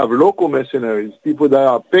 but we have local mercenaries, people that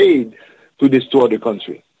are paid to destroy the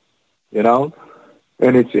country. And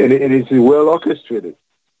it's well orchestrated.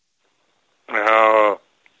 Oh,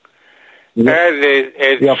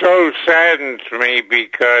 it so saddens me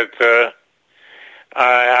because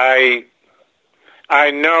I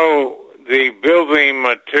know the building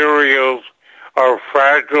materials are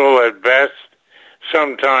fragile at best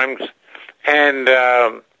sometimes, and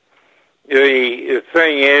the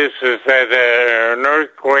thing is that an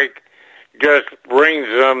earthquake just brings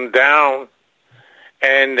them down,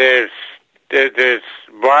 and there's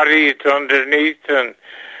bodies underneath and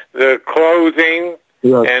the clothing,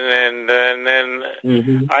 and then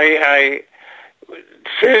I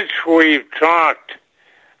since we've talked,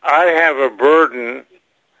 I have a burden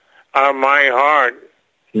on my heart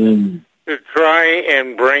to try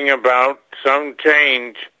and bring about some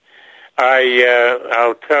change.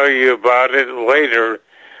 I'll tell you about it later,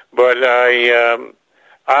 but I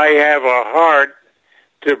have a heart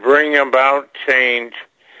to bring about change,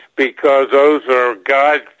 because those are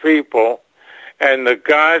God's people, and the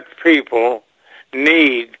God's people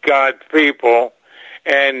need God's people.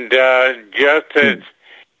 And just as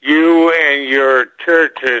you and your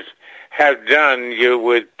churches have done, you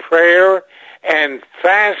with prayer and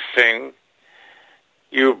fasting,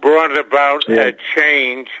 you brought about a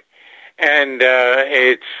change. And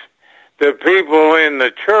it's the people in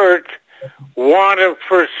the church want to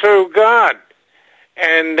pursue God.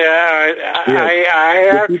 And I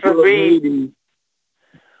have to be...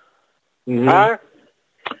 Huh?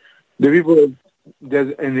 The people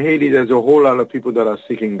in Haiti, there's a whole lot of people that are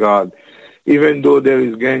seeking God. Even though there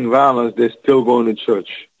is gang violence, they're still going to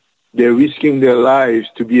church. They're risking their lives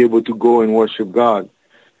to be able to go and worship God.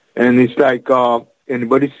 And it's like,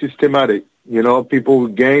 but it's systematic.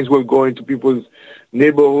 Gangs will go into people's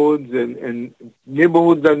neighborhoods and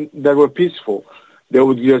neighborhoods that were peaceful. They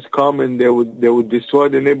would just come and they would destroy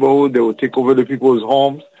the neighborhood. They would take over the people's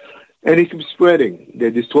homes, and it keeps spreading. They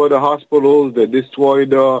destroy the hospitals. They destroy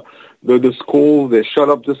the school. They shut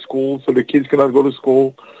up the school so the kids cannot go to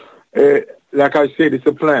school. Like I said, it's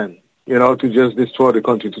a plan, to just destroy the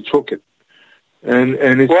country, to choke it. And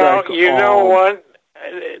it's you know what?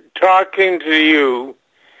 Talking to you,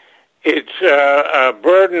 it's a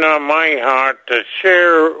burden on my heart to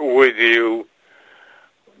share with you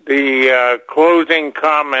the closing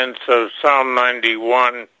comments of Psalm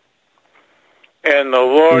 91. And the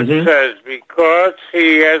Lord says, because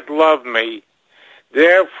he has loved me,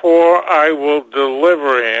 Therefore I will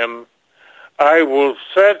deliver him. I will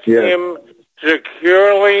set him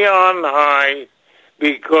securely on high,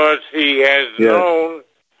 because he has known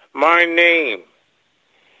my name.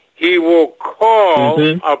 He will call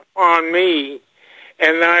upon me,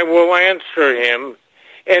 and I will answer him,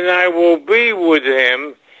 and I will be with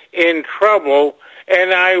him in trouble,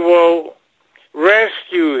 and I will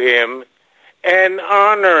rescue him and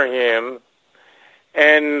honor him.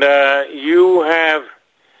 And you have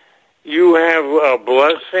a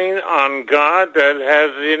blessing on God that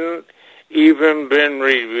hasn't even been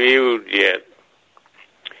reviewed yet.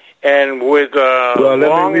 And with a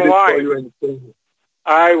long life,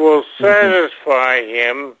 I will satisfy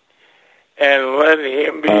him and let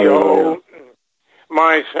him behold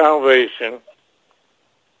my salvation.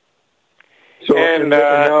 So,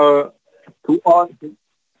 now, to honor,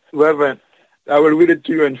 Reverend, I will read it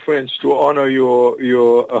to you in French to honor your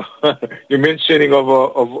mentioning of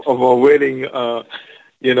a wedding,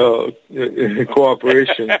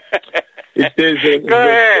 cooperation. It says in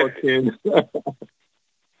verse 14,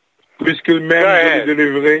 puisque même je le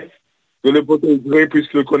délivrerai, je le protégerai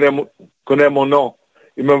puisqu'il connaît mon nom.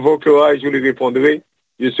 Il m'invoquera et je lui répondrai.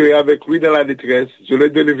 Je serai avec lui dans la détresse, je le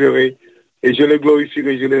délivrerai et je le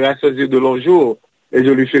glorifierai, je le rassasierai de longs jours et je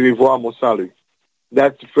lui ferai voir mon salut.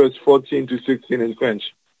 That's verse 14 to 16 in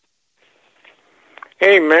French.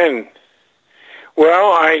 Amen.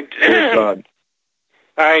 Well, I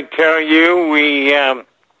tell you,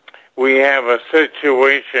 we have a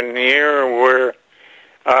situation here where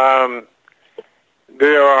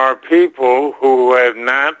there are people who have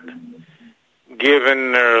not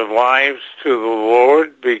given their lives to the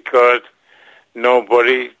Lord because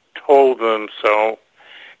nobody told them so.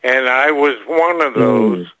 And I was one of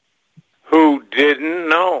those who didn't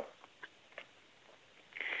know.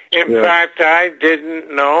 In fact, I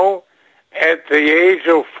didn't know at the age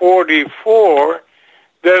of 44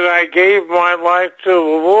 that I gave my life to the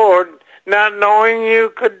Lord, not knowing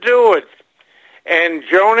you could do it. And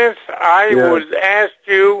Jonas, I would ask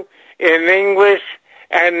you in English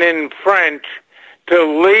and in French to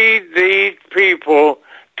lead these people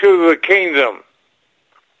to the kingdom.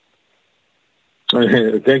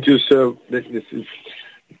 Thank you, sir. This is,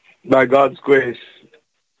 by God's grace,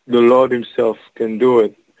 the Lord himself can do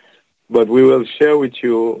it. But we will share with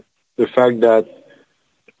you the fact that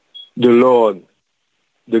the Lord,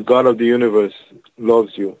 the God of the universe,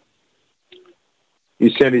 loves you.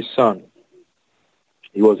 He sent his son.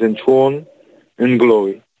 He was enthroned in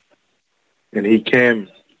glory, and he came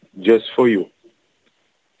just for you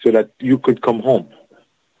so that you could come home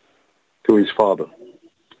to his Father.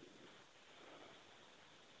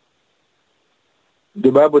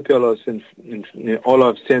 The Bible tells us, in all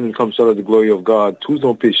have sinned and come short of the glory of God, tous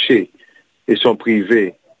ont péché et sont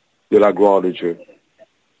privés de la gloire de Dieu.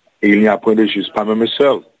 Et il n'y a point de juste, pas même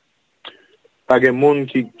seul. Pas de monde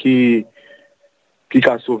qui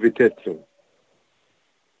a sauvé tête.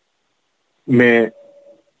 Mais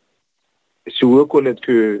si vous reconnaissez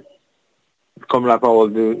que, comme la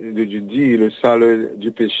parole de Dieu dit, le salaire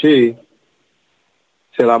du péché,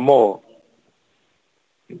 c'est la mort.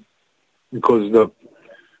 Because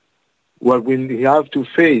what we have to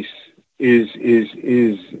face is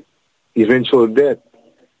eventual death,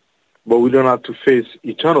 but we don't have to face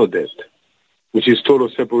eternal death, which is total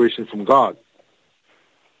separation from God.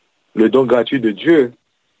 Le don gratuit de Dieu,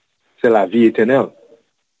 c'est la vie éternelle,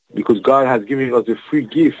 because God has given us the free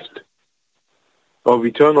gift of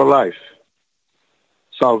eternal life,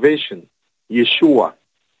 salvation, Yeshua,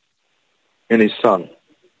 and his Son,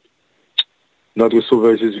 notre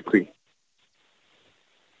Sauveur Jésus-Christ.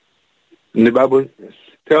 And the Bible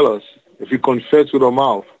tells us, if we confess with our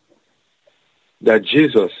mouth that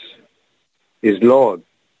Jesus is Lord,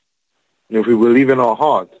 and if we believe in our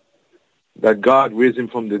heart that God raised him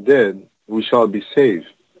from the dead, we shall be saved.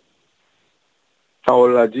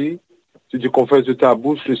 Paul l'a dit, si tu confesses de ta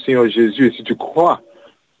bouche le Seigneur Jésus, et si tu crois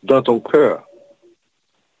dans ton cœur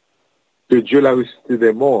que Dieu l'a ressuscité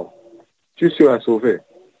des morts, tu seras sauvé.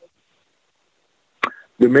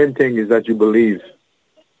 The main thing is that you believe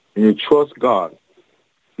and you trust God.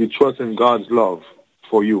 You trust in God's love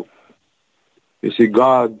for you. You see,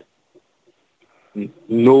 God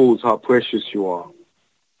knows how precious you are.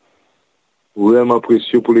 Vraiment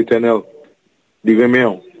précieux pour l'Éternel.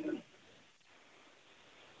 Dis-le-moi.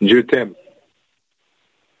 Dieu t'aime.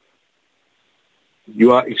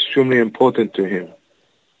 You are extremely important to him.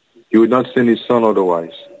 He would not send his son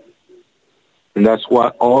otherwise. And that's why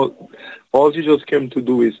all Jesus came to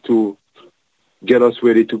do is to get us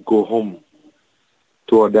ready to go home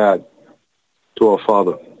to our dad, to our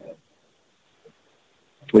Father.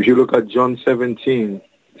 If you look at John 17,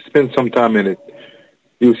 spend some time in it,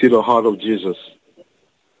 you'll see the heart of Jesus.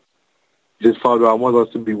 He says, Father, I want us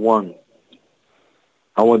to be one.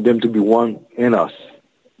 I want them to be one in us,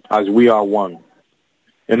 as we are one.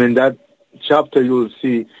 And in that chapter, you'll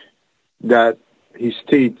see that he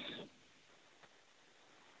states,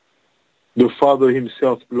 the Father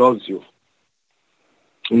himself loves you.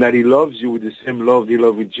 And that he loves you with the same love he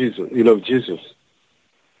loved with Jesus. He loved Jesus.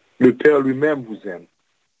 Le Père lui-même vous aime.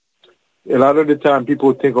 A lot of the time,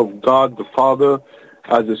 people think of God, the Father,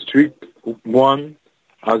 as a strict one,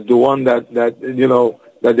 as the one that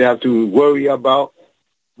they have to worry about.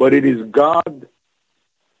 But it is God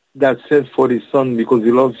that sent for his Son because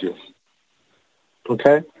he loves you.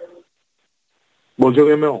 Okay? Bon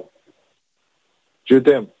Dieu aimant. Je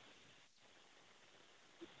t'aime.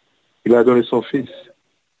 Il a donné son Fils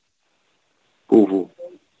pour vous.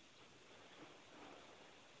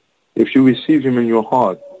 If you receive him in your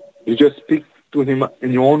heart, you just speak to him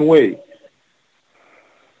in your own way.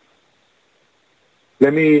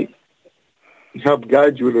 Let me help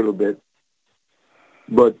guide you a little bit,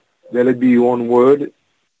 but let it be your own word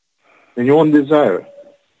and your own desire.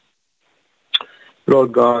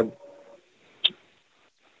 Lord God,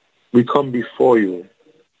 we come before you,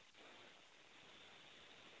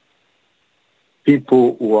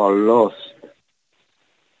 people who are lost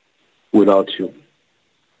without you.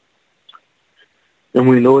 And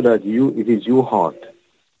we know that it is your heart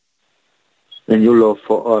and your love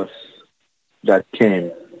for us that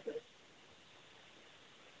came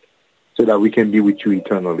so that we can be with you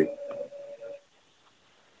eternally.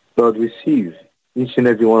 Lord, receive each and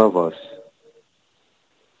every one of us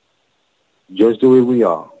just the way we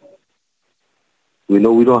are. We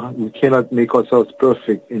know we cannot make ourselves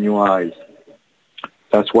perfect in your eyes.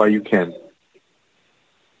 That's why you can.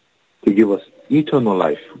 To give us eternal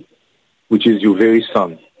life, which is your very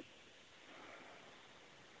Son.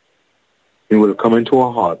 He will come into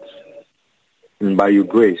our hearts, and by your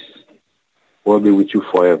grace, we'll be with you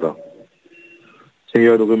forever.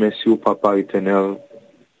 Seigneur, nous remercions, Papa éternel,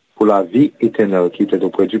 pour la vie éternelle qui était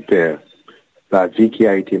auprès du Père, la vie qui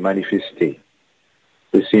a été manifestée.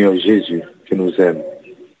 Le Seigneur Jésus qui nous aime.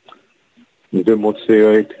 Nous demandons,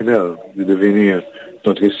 Seigneur éternel, de devenir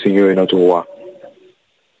notre Seigneur et notre Roi.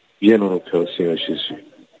 Viens dans nos cœurs, Seigneur Jésus.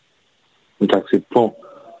 Nous t'acceptons,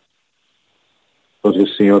 notre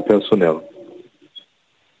Seigneur personnel.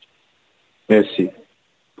 Merci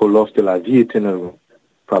pour l'offre de la vie éternelle,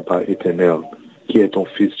 Papa éternel, qui est ton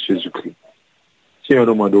Fils Jésus-Christ. Seigneur,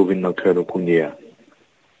 nous demandons de venir dans le cœur de prière.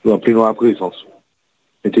 Nous remplissons la présence.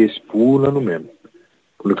 Mettez esprit là nous-mêmes,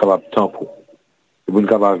 pour nous capables de temps pour nous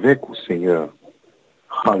capables avec vous, Seigneur.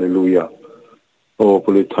 Hallelujah. Oh,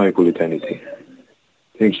 pour le temps et pour l'éternité.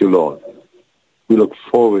 Thank you, Lord. We look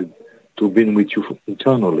forward to being with you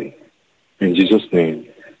eternally. In Jesus' name,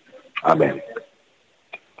 amen.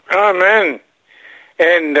 Amen.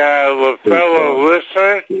 And fellow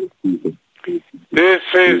listeners, this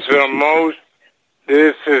is the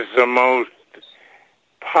most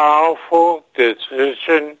powerful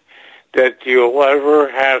decision that you'll ever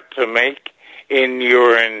have to make in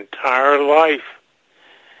your entire life,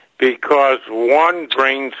 because one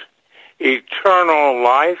brings eternal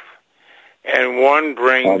life and one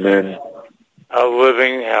brings Amen. a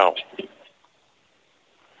living hell.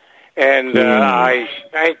 And I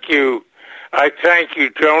thank you,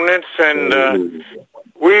 Jonas, and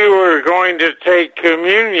we were going to take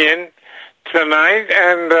communion tonight,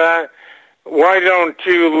 and why don't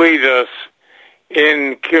you lead us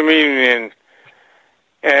in communion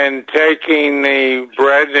and taking the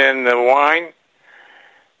bread and the wine,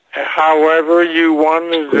 however you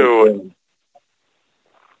want to do it.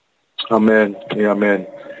 Amen. Yeah, amen.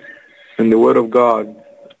 In the Word of God,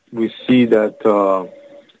 we see that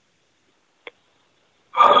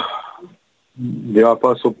the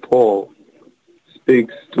Apostle Paul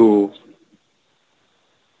speaks to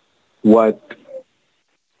what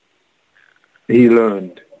he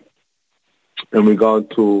learned in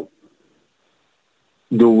regard to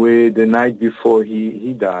the way the night before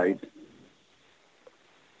he died,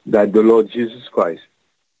 that the Lord Jesus Christ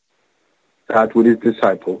sat with his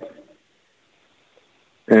disciples,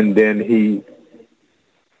 and then he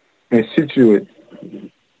instituted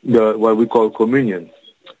what we call communion,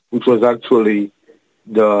 which was actually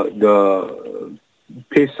the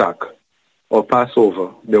Pesach or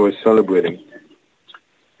Passover they were celebrating.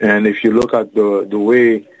 And if you look at the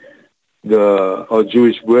way our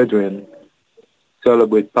Jewish brethren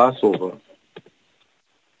celebrate Passover,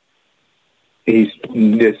 they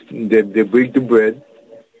break the bread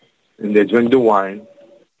and they drink the wine,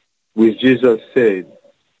 which Jesus said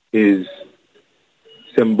is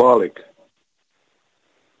symbolic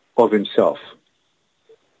of himself,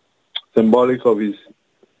 symbolic of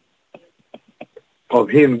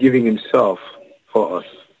him giving himself for us.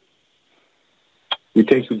 We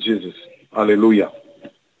thank you, Jesus. Hallelujah.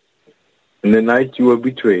 In the night you were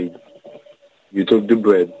betrayed, you took the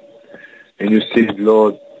bread, and you said,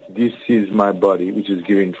 Lord, this is my body, which is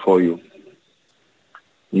given for you.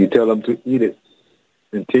 You tell them to eat it,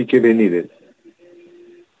 and take it and eat it.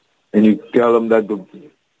 And you tell them that the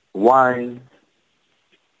wine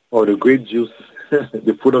or the grape juice,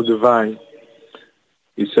 the fruit of the vine,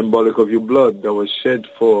 is symbolic of your blood that was shed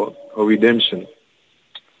for a redemption.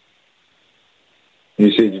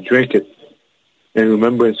 You said you drink it in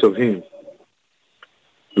remembrance of him.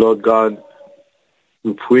 Lord God,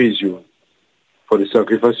 we praise you for the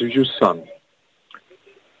sacrifice of your Son,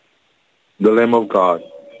 the Lamb of God,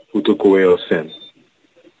 who took away our sins.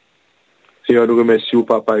 Seigneur, nous remercions au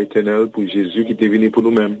Papa éternel pour Jésus qui est venu pour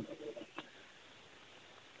nous-mêmes,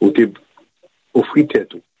 ou t'es offri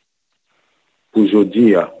tête pour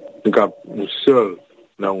aujourd'hui, nous seuls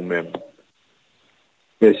dans nous-mêmes.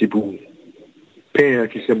 Merci pour pain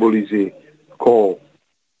qui symbolisait corps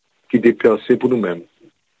qui était percé pour nous-mêmes.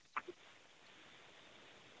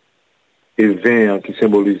 Et vin qui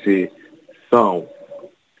symbolisait sang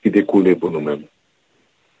qui découlait pour nous-mêmes.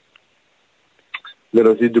 Let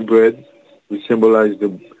us eat the bread, which symbolize the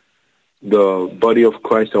body of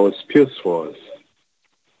Christ that was pierced for us.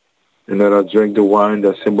 And let us drink the wine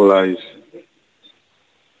that symbolizes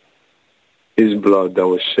his blood that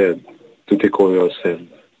was shed to take away our sins.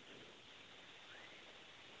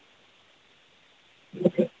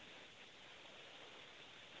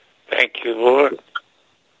 Thank you, Lord.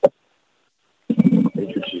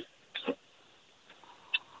 Thank you, Jesus.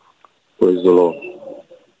 Praise the Lord.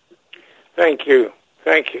 Thank you.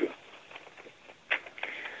 Thank you.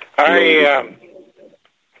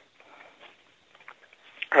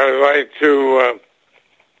 I'd like to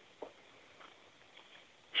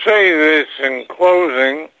say this in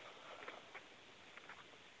closing,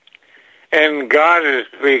 and God is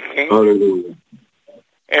speaking. Hallelujah.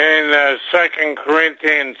 In 2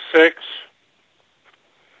 Corinthians 6,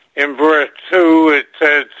 in verse 2, it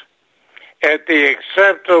says, at the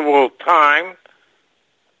acceptable time,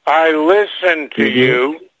 I listened to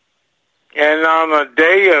you, and on the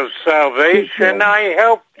day of salvation, I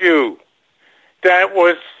helped you. That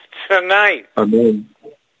was tonight. Amen.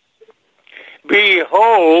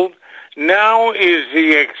 Behold, now is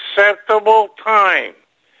the acceptable time.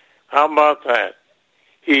 How about that?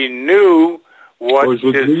 He knew what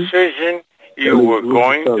decision you were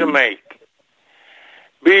going to make.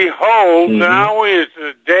 Behold, now is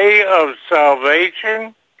the day of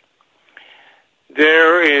salvation.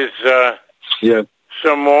 There is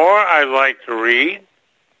some more I'd like to read.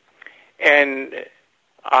 And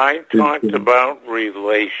I talked about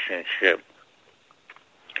relationship.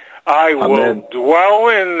 I will dwell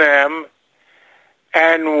in them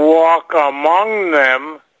and walk among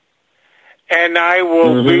them, and I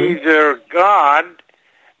will be their God,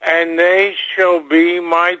 and they shall be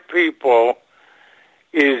my people.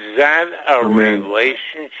 Is that a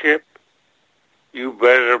relationship? You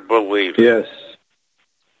better believe it. Yes.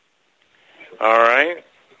 All right?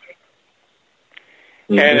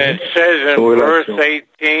 And it says in verse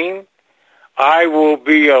 18, I will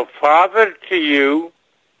be a father to you,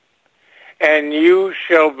 and you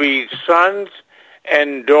shall be sons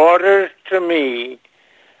and daughters to me,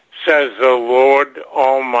 says the Lord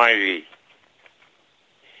Almighty.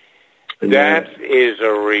 Amen. That is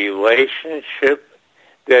a relationship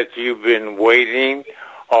that you've been waiting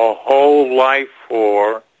a whole life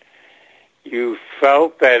for. You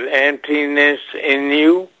felt that emptiness in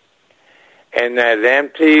you, and that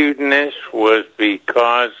emptiness was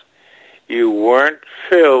because you weren't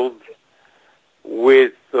filled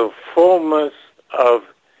with the fullness of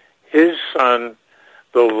his Son,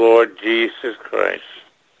 the Lord Jesus Christ.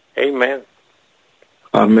 Amen.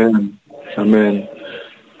 Amen. Amen.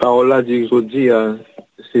 Parole a dit aujourd'hui,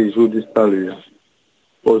 c'est le jour du salut.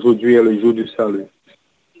 Aujourd'hui est le jour du salut.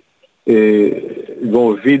 Et ils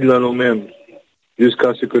vont vide dans nous-mêmes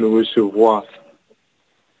jusqu'à ce que nous recevions,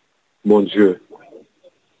 mon Dieu.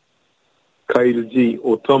 Car il dit,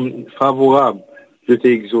 au temps favorable, je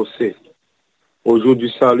t'ai exaucé. Au jour du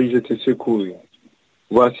salut, je t'ai secouru.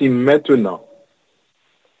 Voici maintenant,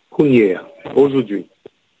 hier, aujourd'hui,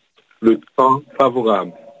 le temps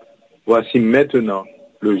favorable. Voici maintenant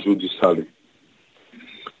le jour du salut.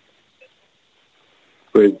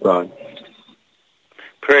 Praise God.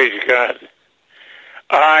 Praise God.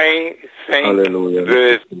 I think Hallelujah.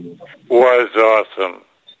 this was awesome.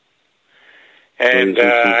 And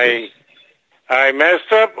I I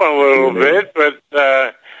messed up a little bit, but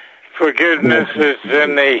forgiveness is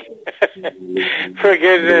in the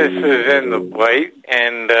forgiveness is in the plate,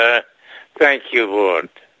 and thank you, Lord.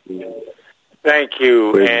 Thank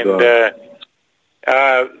you. Praise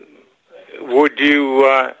and would you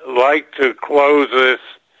like to close this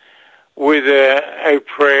with a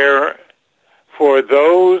prayer for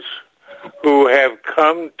those who have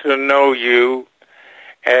come to know you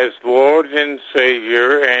as Lord and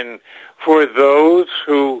Savior, and for those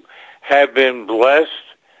who have been blessed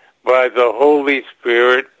by the Holy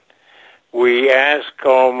Spirit? We ask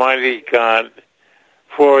Almighty God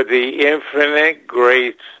for the infinite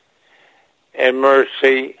grace and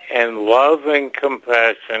mercy and love and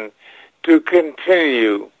compassion to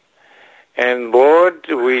continue. And Lord,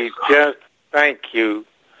 we just thank you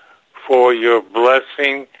for your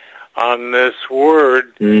blessing on this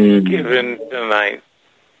word given tonight.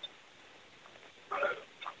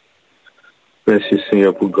 Merci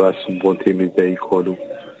Seigneur pour grâce, bonté, miséricorde.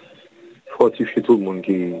 Fortifie tout le monde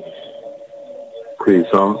qui est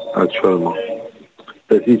présent actuellement.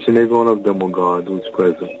 Let each and every one of them, O God, who is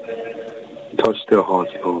present, touch their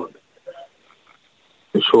hearts, Lord,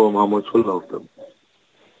 and show them how much we love them.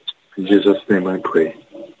 In Jesus' name I pray.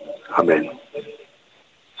 Amen.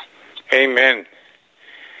 Amen.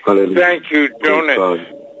 Hallelujah. Thank you, Jonas.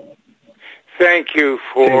 Thank you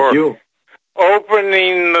for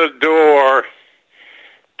opening the door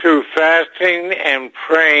to fasting and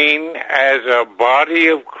praying as a body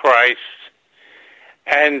of Christ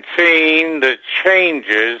and seeing the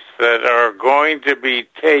changes that are going to be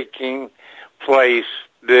taking place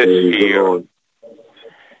this year. Lord.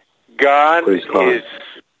 God is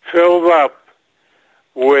filled up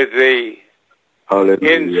with the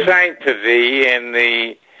insanity and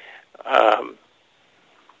the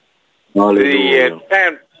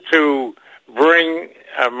attempt to bring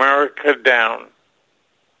America down,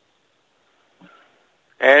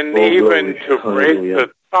 and even to break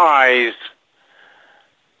the ties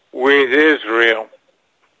with Israel.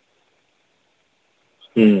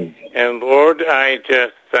 And Lord, I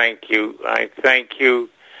just thank you. I thank you.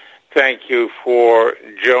 Thank you for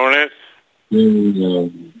Jonas.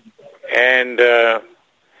 And,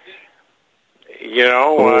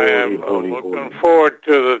 I'm looking forward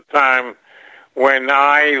to the time when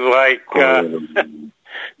I, like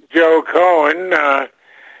Joe Cohen,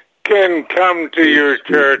 can come to your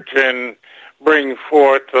church and bring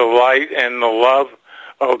forth the light and the love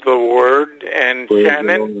of the Word. And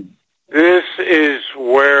Shannon, this is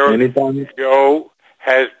where Joe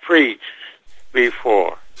has preached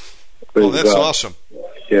before. Well, that's awesome.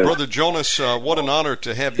 Yeah. Brother Jonas, what an honor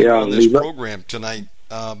to have you on this program tonight.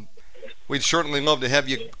 We'd certainly love to have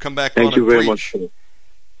you come back on and preach. Thank you very much.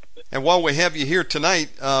 And while we have you here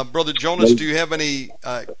tonight, Brother Jonas, do you have any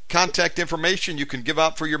contact information you can give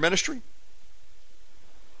out for your ministry?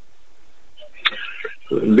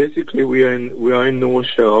 Basically, we are in New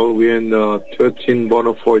Rochelle. We're in 13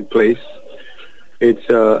 Bonnefoy Place. It's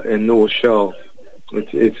in New Rochelle.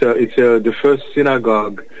 It's the first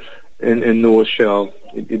synagogue in New Rochelle.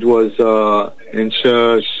 It was in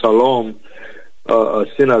Shalom, a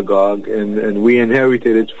synagogue, and we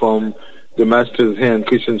inherited it from the Master's Hand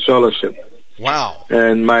Christian Fellowship. Wow!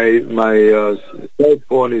 And my cell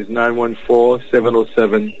phone is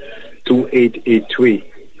 914-707-2883.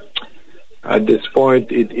 At this point,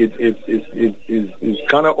 it's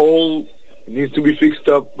kind of old. It needs to be fixed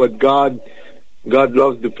up, but God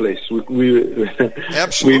loves the place. We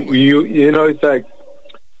Absolutely. It's like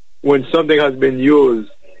when something has been used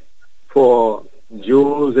for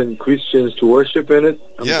Jews and Christians to worship in it,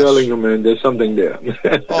 I'm telling you, man, there's something there.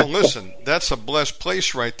 Oh, listen, that's a blessed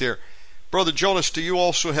place right there. Brother Jonas, do you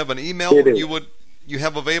also have an email you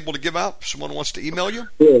have available to give out? If someone wants to email you?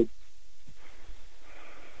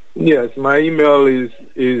 Yes, my email is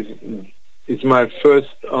my first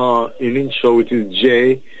initial, which is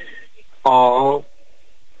JR,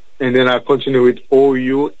 and then I continue with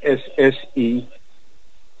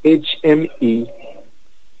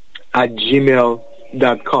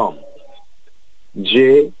OUSSEHME@gmail.com.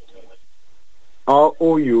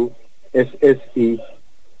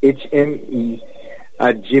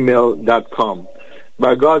 JROUSSEHME@gmail.com.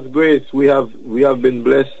 By God's grace, we have been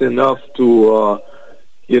blessed enough to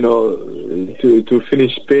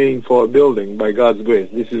finish paying for a building by God's grace.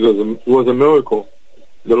 This was a miracle.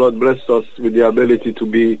 The Lord blessed us with the ability to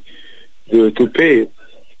pay it.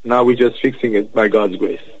 Now we're just fixing it by God's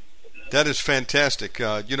grace. That is fantastic.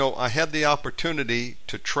 I had the opportunity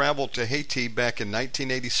to travel to Haiti back in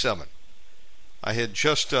 1987. I had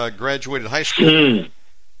just graduated high school,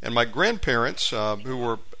 and my grandparents, who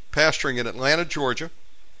were pastoring in Atlanta, Georgia,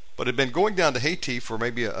 but had been going down to Haiti for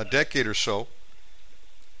maybe a decade or so,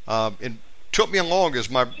 and took me along as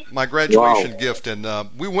my graduation gift. And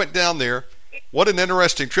we went down there. What an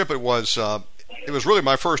interesting trip it was. It was really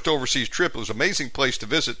my first overseas trip. It was an amazing place to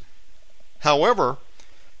visit. However,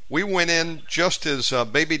 we went in just as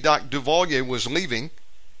baby Doc Duvalier was leaving,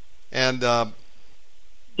 and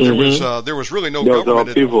there was really no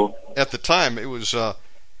government at the time. It was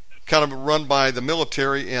kind of run by the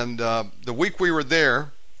military, and the week we were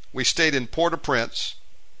there, we stayed in Port-au-Prince,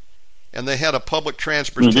 and they had a public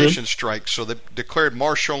transportation strike, so they declared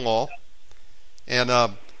martial law, and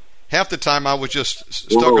half the time I was just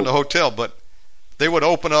stuck in the hotel, but they would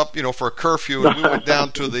open up, for a curfew, and we went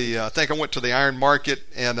down to the, I think I went to the Iron Market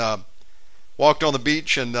and walked on the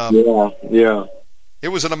beach, and it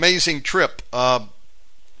was an amazing trip.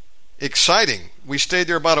 Exciting. We stayed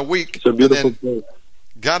there about a week. It's a beautiful place.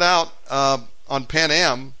 Got out on Pan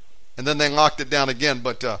Am, and then they locked it down again.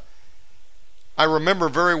 But I remember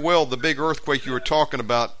very well the big earthquake you were talking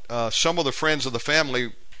about. Some of the friends of the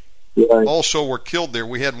family also were killed there.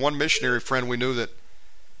 We had one missionary friend we knew that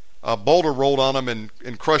a boulder rolled on him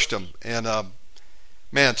and crushed him. And,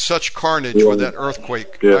 man, such carnage with that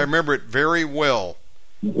earthquake. Yeah. I remember it very well.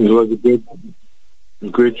 It was a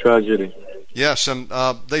great tragedy. Yes, and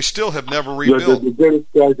they still have never rebuilt. The greatest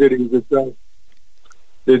tragedy is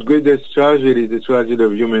the greatest tragedy, the tragedy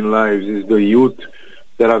of human lives, is the youth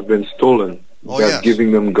that have been stolen.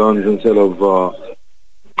 Giving them guns instead of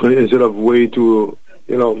way to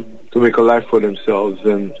make a life for themselves,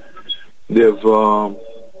 and they're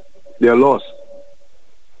lost.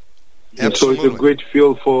 And so it's a great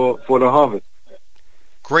field for the harvest.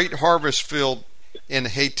 Great harvest field in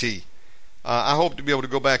Haiti. I hope to be able to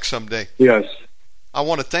go back someday. Yes. I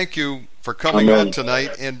want to thank you for coming on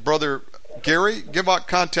tonight. And Brother Gary, give out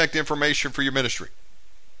contact information for your ministry.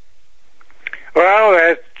 Well,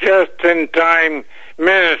 that's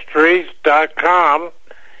justintimeministries.com.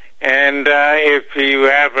 And if you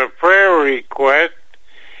have a prayer request,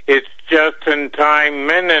 it's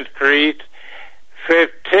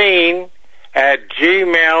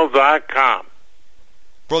justintimeministries15@gmail.com.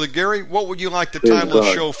 Brother Gary, what would you like the title of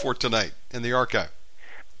the show for tonight in the archive?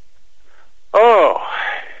 Oh,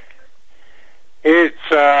 it's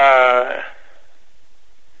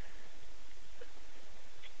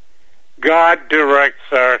God directs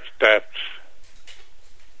our steps.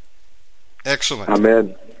 Excellent.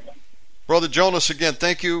 Amen. Brother Jonas, again,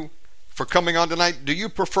 thank you for coming on tonight. Do you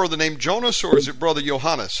prefer the name Jonas, or is it Brother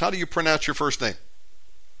Johannes? How do you pronounce your first name?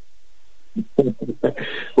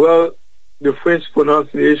 Well, the French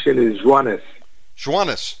pronunciation is Joanes.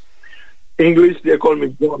 Joanes. English, they call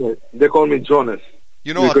me Jonas. I'll tell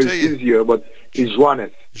you, it's easier, but it's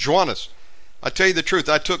Joanes. Joanes. I tell you the truth.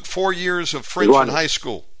 I took 4 years of French in high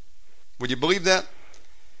school. Would you believe that?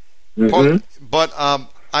 But I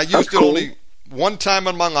used it only one time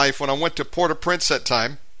in my life when I went to Port-au-Prince that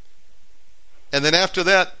time. And then after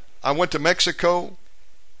that, I went to Mexico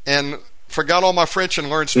and forgot all my French and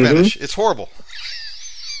learned Spanish. It's horrible.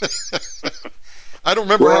 I don't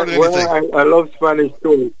remember hardly anything. I love Spanish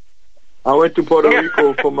too. I went to Puerto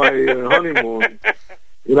Rico for my honeymoon,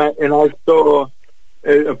 and I saw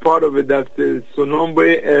a part of it that says "Su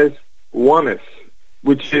nombre es Juanes,"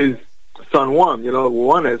 which is San Juan,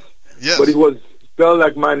 Juanes. Yes. But it was spelled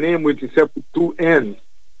like my name, with except for 2 N's.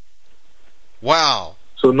 Wow.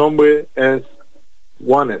 Su nombre es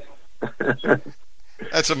Juanes.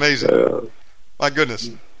 That's amazing. My goodness.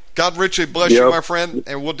 God richly bless you, my friend,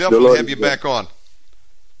 and we'll definitely have you back on.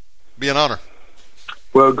 Be an honor.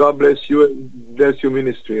 Well, God bless you and bless your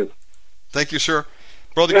ministry. Thank you, sir.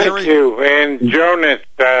 Brother Thank Gary. you. And Jonas,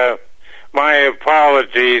 my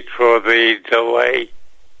apologies for the delay.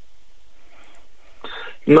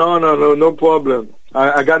 No problem.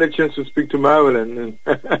 I got a chance to speak to Marilyn.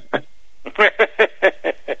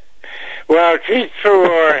 Well, she threw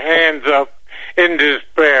her hands up in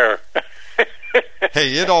despair.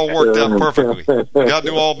 Hey, it all worked out perfectly. God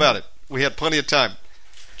knew all about it. We had plenty of time.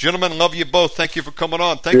 Gentlemen, love you both. Thank you for coming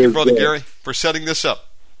on. Thank you, Brother Gary, for setting this up.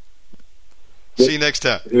 See you next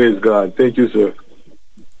time. Praise God. Thank you, sir.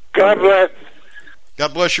 God bless.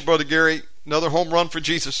 God bless you, Brother Gary. Another home run for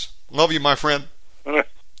Jesus. Love you, my friend.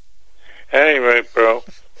 Anyway, bro.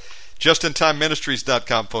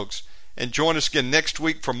 JustinTimeMinistries.com, folks. And join us again next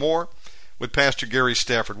week for more with Pastor Gary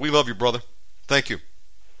Stafford. We love you, brother. Thank you.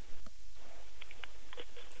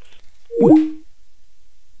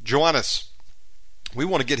 Joannes, we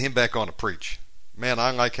want to get him back on to preach. Man, I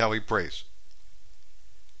like how he prays.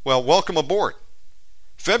 Well, welcome aboard.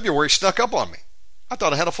 February snuck up on me. I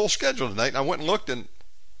thought I had a full schedule tonight, and I went and looked and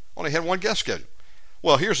only had one guest scheduled.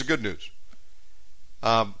 Well, here's the good news.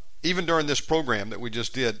 even during this program that we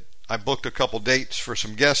just did, I booked a couple dates for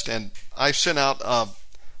some guests, and I sent out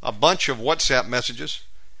a bunch of WhatsApp messages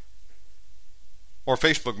or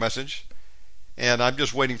Facebook message, and I'm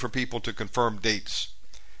just waiting for people to confirm dates.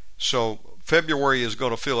 So February is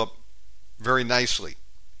going to fill up very nicely.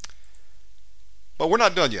 But we're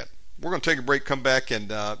not done yet. We're going to take a break, come back, and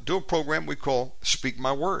do a program we call Speak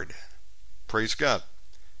My Word. Praise God.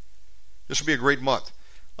 This will be a great month.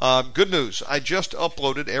 Good news. I just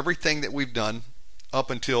uploaded everything that we've done up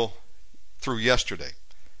until through yesterday.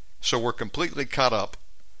 So we're completely caught up.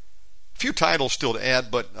 A few titles still to add,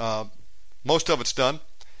 but most of it's done.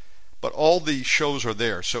 But all the shows are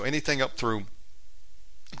there. So anything up through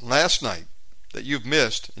last night that you've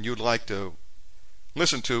missed and you'd like to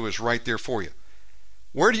listen to is right there for you.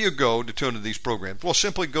 Where do you go to tune into these programs? Well,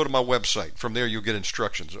 simply go to my website. From there you'll get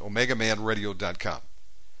instructions, omegamanradio.com.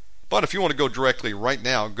 But if you want to go directly right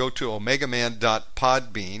now, go to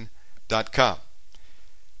omegaman.podbean.com.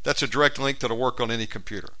 That's a direct link that'll work on any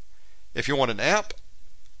computer. If you want an app,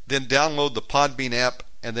 then download the Podbean app,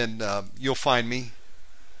 and then you'll find me,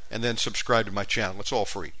 and then subscribe to my channel. It's all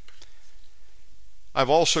free. I've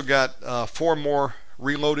also got 4 more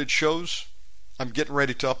reloaded shows I'm getting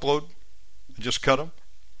ready to upload. I just cut them.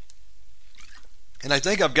 And I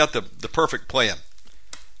think I've got the perfect plan.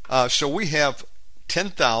 So we have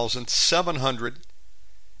 10,700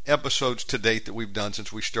 episodes to date that we've done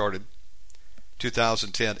since we started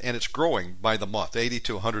 2010, and it's growing by the month, 80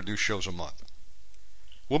 to 100 new shows a month.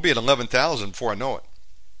 We'll be at 11,000 before I know it.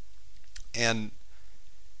 And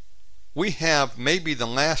we have maybe the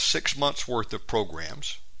last 6 months worth of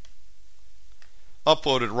programs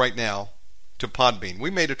uploaded right now to Podbean.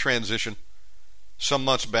 We made a transition some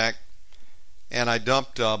months back, and I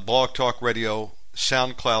dumped Blog Talk Radio,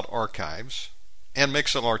 SoundCloud archives, and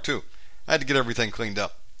MixLR too. I had to get everything cleaned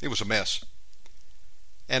up. It was a mess.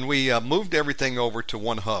 And we moved everything over to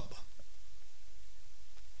one hub.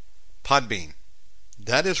 Podbean.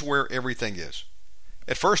 That is where everything is.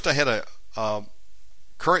 At first I had a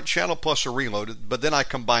current channel plus a reloaded, but then I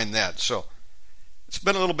combined that. So it's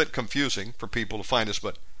been a little bit confusing for people to find us,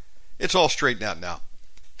 but it's all straightened out now.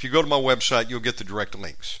 If you go to my website, you'll get the direct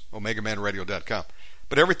links, omegamanradio.com.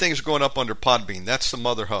 But everything's going up under Podbean. That's the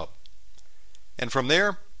mother hub. And from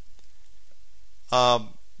there,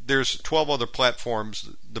 there's 12 other platforms,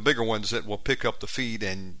 the bigger ones, that will pick up the feed,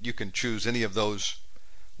 and you can choose any of those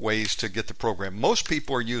ways to get the program. Most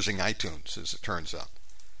people are using iTunes, as it turns out.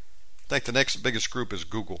 I think the next biggest group is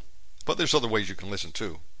Google. But there's other ways you can listen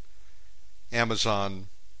too. Amazon,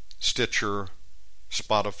 Stitcher,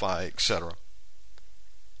 Spotify, etc.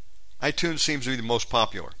 iTunes seems to be the most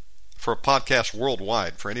popular for a podcast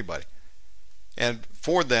worldwide for anybody. And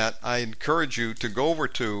for that, I encourage you to go over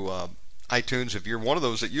to iTunes, if you're one of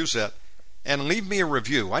those that use that, and leave me a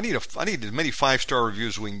review. I need as many 5-star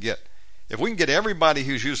reviews as we can get. If we can get everybody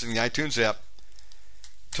who's using the iTunes app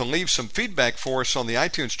to leave some feedback for us on the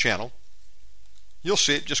iTunes channel, you'll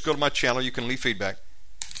see it. Just go to my channel. You can leave feedback.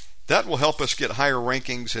 That will help us get higher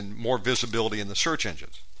rankings and more visibility in the search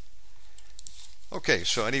engines. Okay,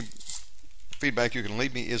 so any feedback you can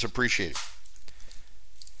leave me is appreciated.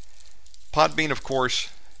 Podbean, of course,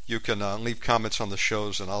 you can leave comments on the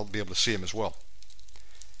shows, and I'll be able to see them as well.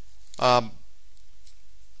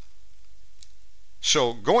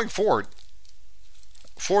 So going forward,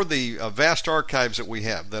 for the vast archives that we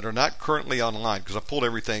have that are not currently online, because I pulled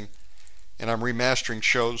everything and I'm remastering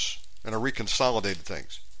shows and I reconsolidated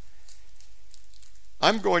things,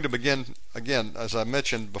 I'm going to begin, again, as I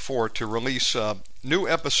mentioned before, to release new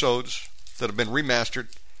episodes that have been remastered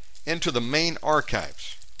into the main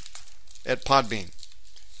archives at Podbean.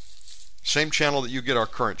 Same channel that you get our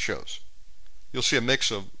current shows. You'll see a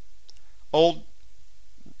mix of old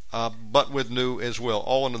but with new as well,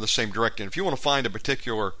 all under the same directory. If you want to find a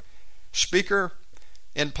particular speaker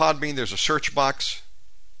in Podbean, there's a search box.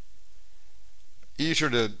 Easier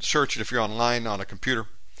to search it if you're online on a computer,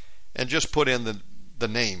 and just put in the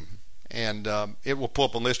name, and it will pull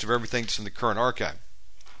up a list of everything that's in the current archive.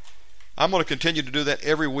 I'm going to continue to do that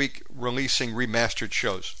every week, releasing remastered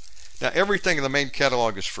shows. Now, everything in the main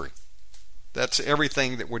catalog is free. That's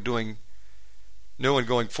everything that we're doing new and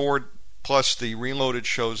going forward, plus the reloaded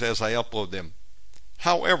shows as I upload them.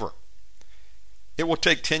 However, it will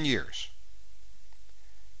take 10 years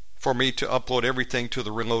for me to upload everything to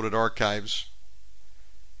the reloaded archives.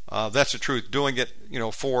 That's the truth. Doing it,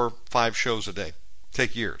 4 or 5 shows a day.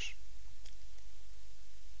 Take years.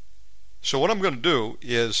 So what I'm going to do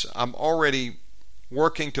is I'm already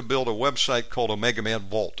working to build a website called Omegaman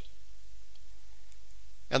Vault.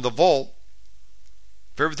 And the Vault,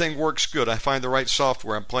 everything works good, I find the right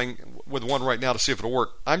software, I'm playing with one right now to see if it'll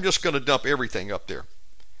work, I'm just going to dump everything up there,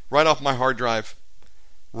 right off my hard drive,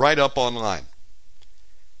 right up online.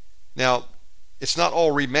 Now, it's not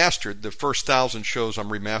all remastered. The first 1,000 shows I'm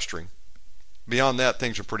remastering. Beyond that,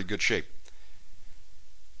 things are pretty good shape.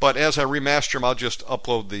 But as I remaster them, I'll just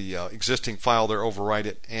upload the existing file there, overwrite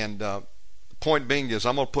it, and the point being is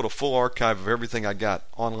I'm going to put a full archive of everything I got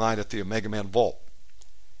online at the Omegaman Vault.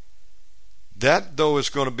 That, though, is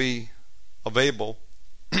going to be available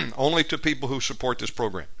only to people who support this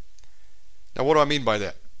program. Now, what do I mean by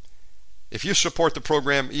that? If you support the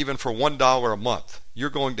program even for $1 a month, you're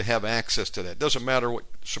going to have access to that. It doesn't matter what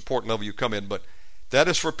support level you come in, but that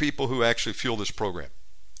is for people who actually fuel this program.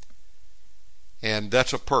 And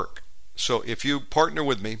that's a perk. So if you partner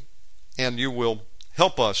with me and you will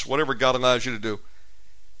help us, whatever God allows you to do,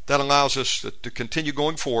 that allows us to continue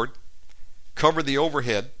going forward, cover the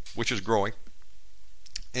overhead, which is growing,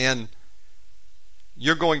 and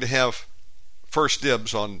you're going to have first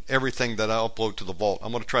dibs on everything that I upload to the vault.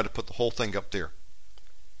 I'm going to try to put the whole thing up there.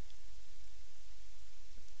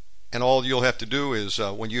 And all you'll have to do is,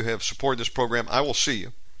 when you have supported this program, I will see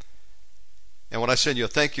you. And when I send you a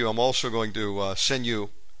thank you, I'm also going to send you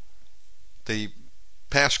the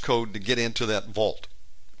passcode to get into that vault.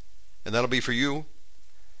 And that'll be for you.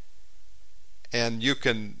 And you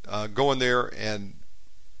can go in there and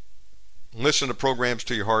listen to programs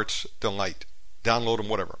to your heart's delight. Download them,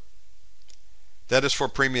 whatever. That is for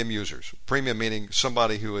premium users. Premium meaning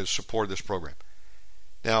somebody who has supported this program.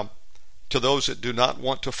 Now, to those that do not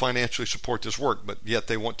want to financially support this work, but yet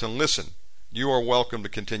they want to listen, you are welcome to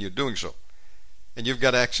continue doing so. And you've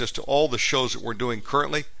got access to all the shows that we're doing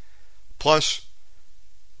currently, plus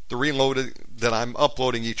the reloaded that I'm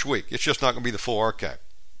uploading each week. It's just not going to be the full archive.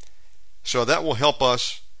 So that will help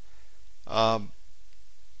us grow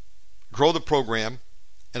the program,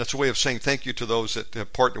 and it's a way of saying thank you to those that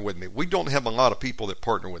have partnered with me. We don't have a lot of people that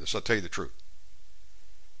partner with us, I'll tell you the truth.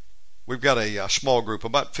 We've got a small group,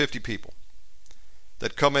 about 50 people,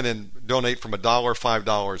 that come in and donate from $1,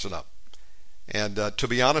 $5 and up. And to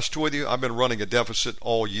be honest with you, I've been running a deficit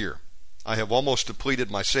all year. I have almost depleted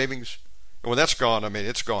my savings. And when that's gone, I mean,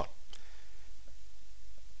 it's gone.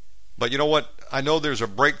 But you know what? I know there's a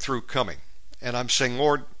breakthrough coming. And I'm saying,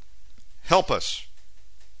 Lord, help us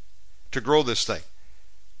to grow this thing.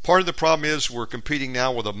 Part of the problem is we're competing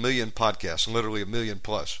now with 1 million podcasts, literally 1 million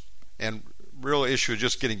plus. And real issue is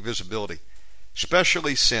just getting visibility,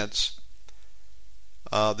 especially since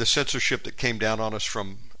the censorship that came down on us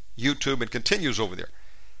from YouTube and continues over there.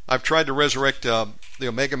 I've tried to resurrect the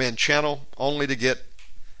Omegaman channel only to get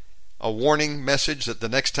a warning message that the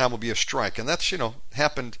next time will be a strike, and that's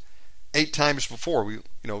happened 8 times before. We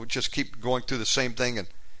just keep going through the same thing, and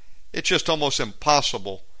it's just almost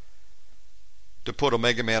impossible to put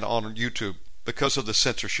Omegaman on YouTube because of the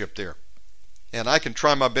censorship there. And I can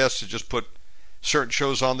try my best to just put certain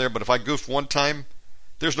shows on there, but if I goof one time,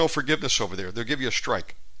 there's no forgiveness over there. They'll give you a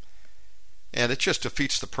strike. And it just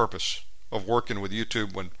defeats the purpose of working with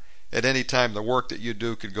YouTube when at any time the work that you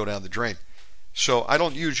do could go down the drain. So I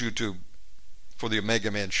don't use YouTube for the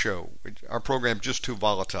Omegaman show. Our program's just too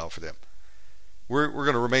volatile for them. We're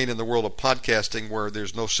going to remain in the world of podcasting where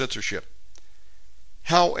there's no censorship.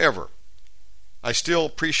 However, I still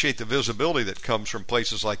appreciate the visibility that comes from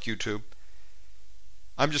places like YouTube.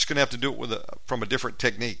 I'm just going to have to do it from a different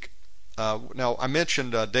technique. Now, I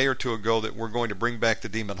mentioned a day or two ago that we're going to bring back the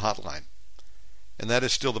Demon Hotline. And that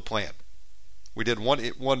is still the plan. We did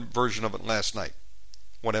one version of it last night,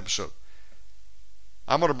 one episode.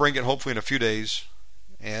 I'm going to bring it hopefully in a few days,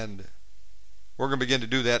 and we're going to begin to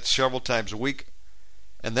do that several times a week.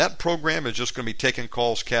 And that program is just going to be taking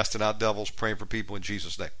calls, casting out devils, praying for people in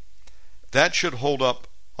Jesus' name. That should hold up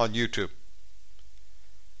on YouTube.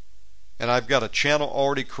 And I've got a channel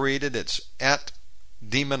already created. It's at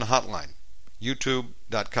Demon Hotline.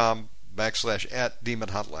 YouTube.com/@Demon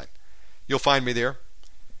Hotline. You'll find me there.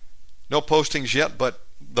 No postings yet, but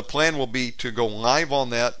the plan will be to go live on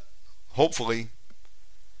that, hopefully,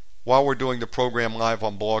 while we're doing the program live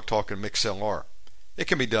on Blog Talk and MixLR. It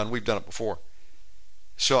can be done. We've done it before.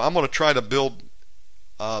 So I'm going to try to build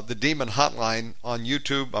the Demon Hotline on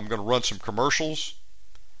YouTube. I'm going to run some commercials,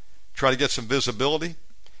 try to get some visibility.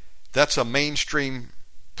 That's a mainstream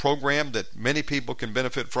program that many people can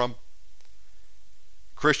benefit from.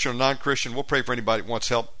 Christian or non-Christian, we'll pray for anybody that wants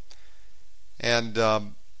help.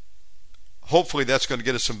 And hopefully that's going to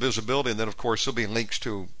get us some visibility. And then, of course, there'll be links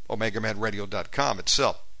to OmegamanRadio.com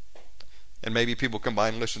itself. And maybe people come by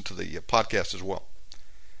and listen to the podcast as well.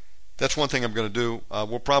 That's one thing I'm going to do.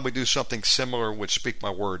 We'll probably do something similar with Speak My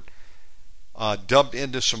Word. dubbed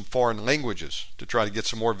into some foreign languages to try to get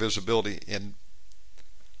some more visibility in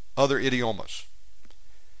other idiomas.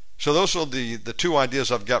 So those are the two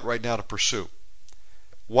ideas I've got right now to pursue,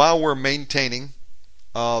 while we're maintaining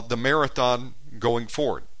the marathon going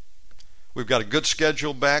forward. We've got a good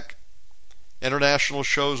schedule back. International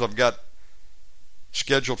shows I've got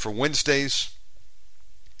scheduled for Wednesdays.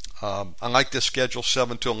 I like this schedule,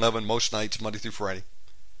 7 to 11 most nights, Monday through Friday.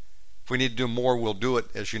 If we need to do more, we'll do it.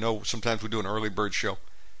 As you know, sometimes we do an early bird show.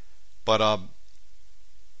 But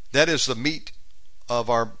that is the meat of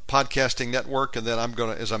our podcasting network. And then I'm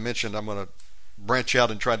going to, as I mentioned, I'm going to branch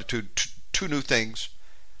out and try to do two new things.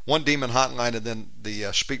 One Demon Hotline, and then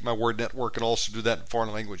the Speak My Word Network, and also do that in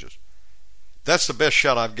foreign languages. That's the best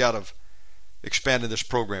shot I've got of expanding this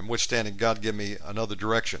program, withstanding God give me another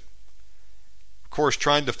direction. Of course,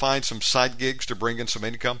 trying to find some side gigs to bring in some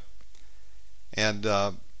income. And,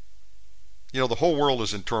 the whole world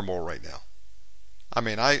is in turmoil right now. I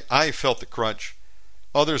mean, I felt the crunch.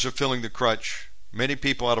 Others are feeling the crunch. Many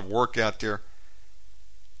people out of work out there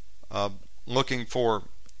looking for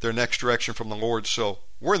their next direction from the Lord. So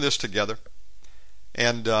we're in this together.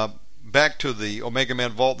 And back to the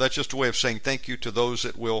Omegaman Vault, that's just a way of saying thank you to those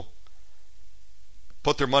that will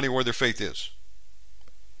put their money where their faith is.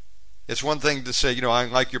 It's one thing to say, I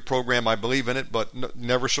like your program, I believe in it, but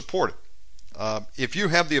never support it. If you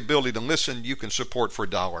have the ability to listen, you can support for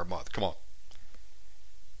 $1 a month. Come on.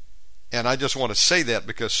 And I just want to say that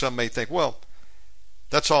because some may think, well,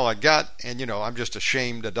 that's all I got, and I'm just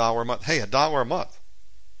ashamed, $1 a month. Hey, $1 a month.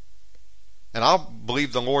 And I'll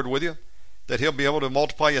believe the Lord with you that He'll be able to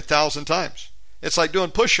multiply you 1,000 times. It's like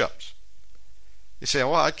doing push-ups. You say,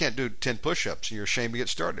 well, I can't do 10 push-ups, and you're ashamed to get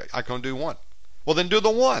started. I can do one. Well, then do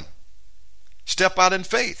the one. Step out in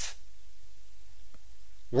faith.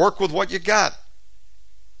 Work with what you got.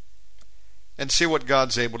 And see what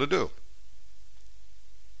God's able to do.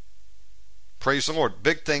 Praise the Lord.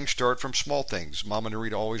 Big things start from small things. Mama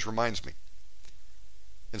Narita always reminds me.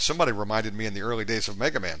 And somebody reminded me in the early days of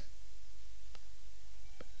Omegaman.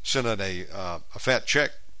 Sent in a fat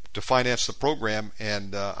check to finance the program,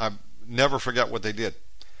 and I never forgot what they did.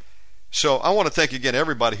 So I want to thank again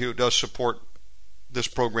everybody who does support this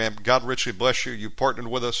program. God richly bless you. You partnered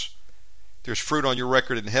with us. There's fruit on your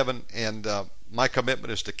record in heaven, and my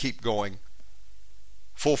commitment is to keep going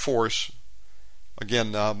full force.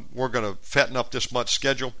 Again, we're going to fatten up this month's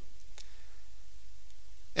schedule.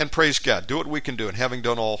 And praise God. Do what we can do, and having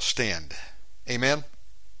done all, stand. Amen?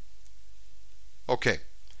 Okay.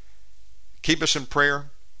 Keep us in prayer.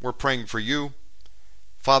 We're praying for you.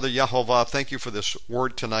 Father Yahovah, thank you for this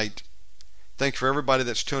word tonight. Thank you for everybody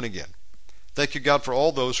that's tuning in. Thank you, God, for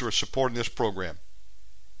all those who are supporting this program.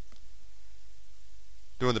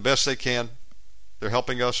 Doing the best they can. They're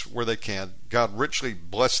helping us where they can. God richly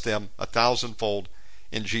bless them 1,000-fold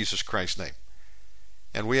in Jesus Christ's name.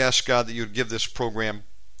 And we ask, God, that you'd give this program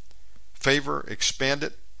favor, expand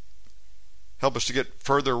it, help us to get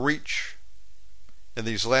further reach in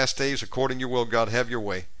these last days. According to your will, God, have your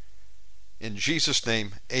way. In Jesus'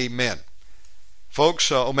 name, amen. Folks,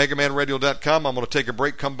 OmegamanRadio.com. I'm going to take a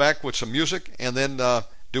break, come back with some music, and then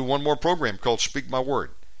do one more program called Speak My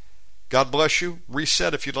Word. God bless you.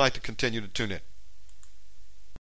 Reset if you'd like to continue to tune in.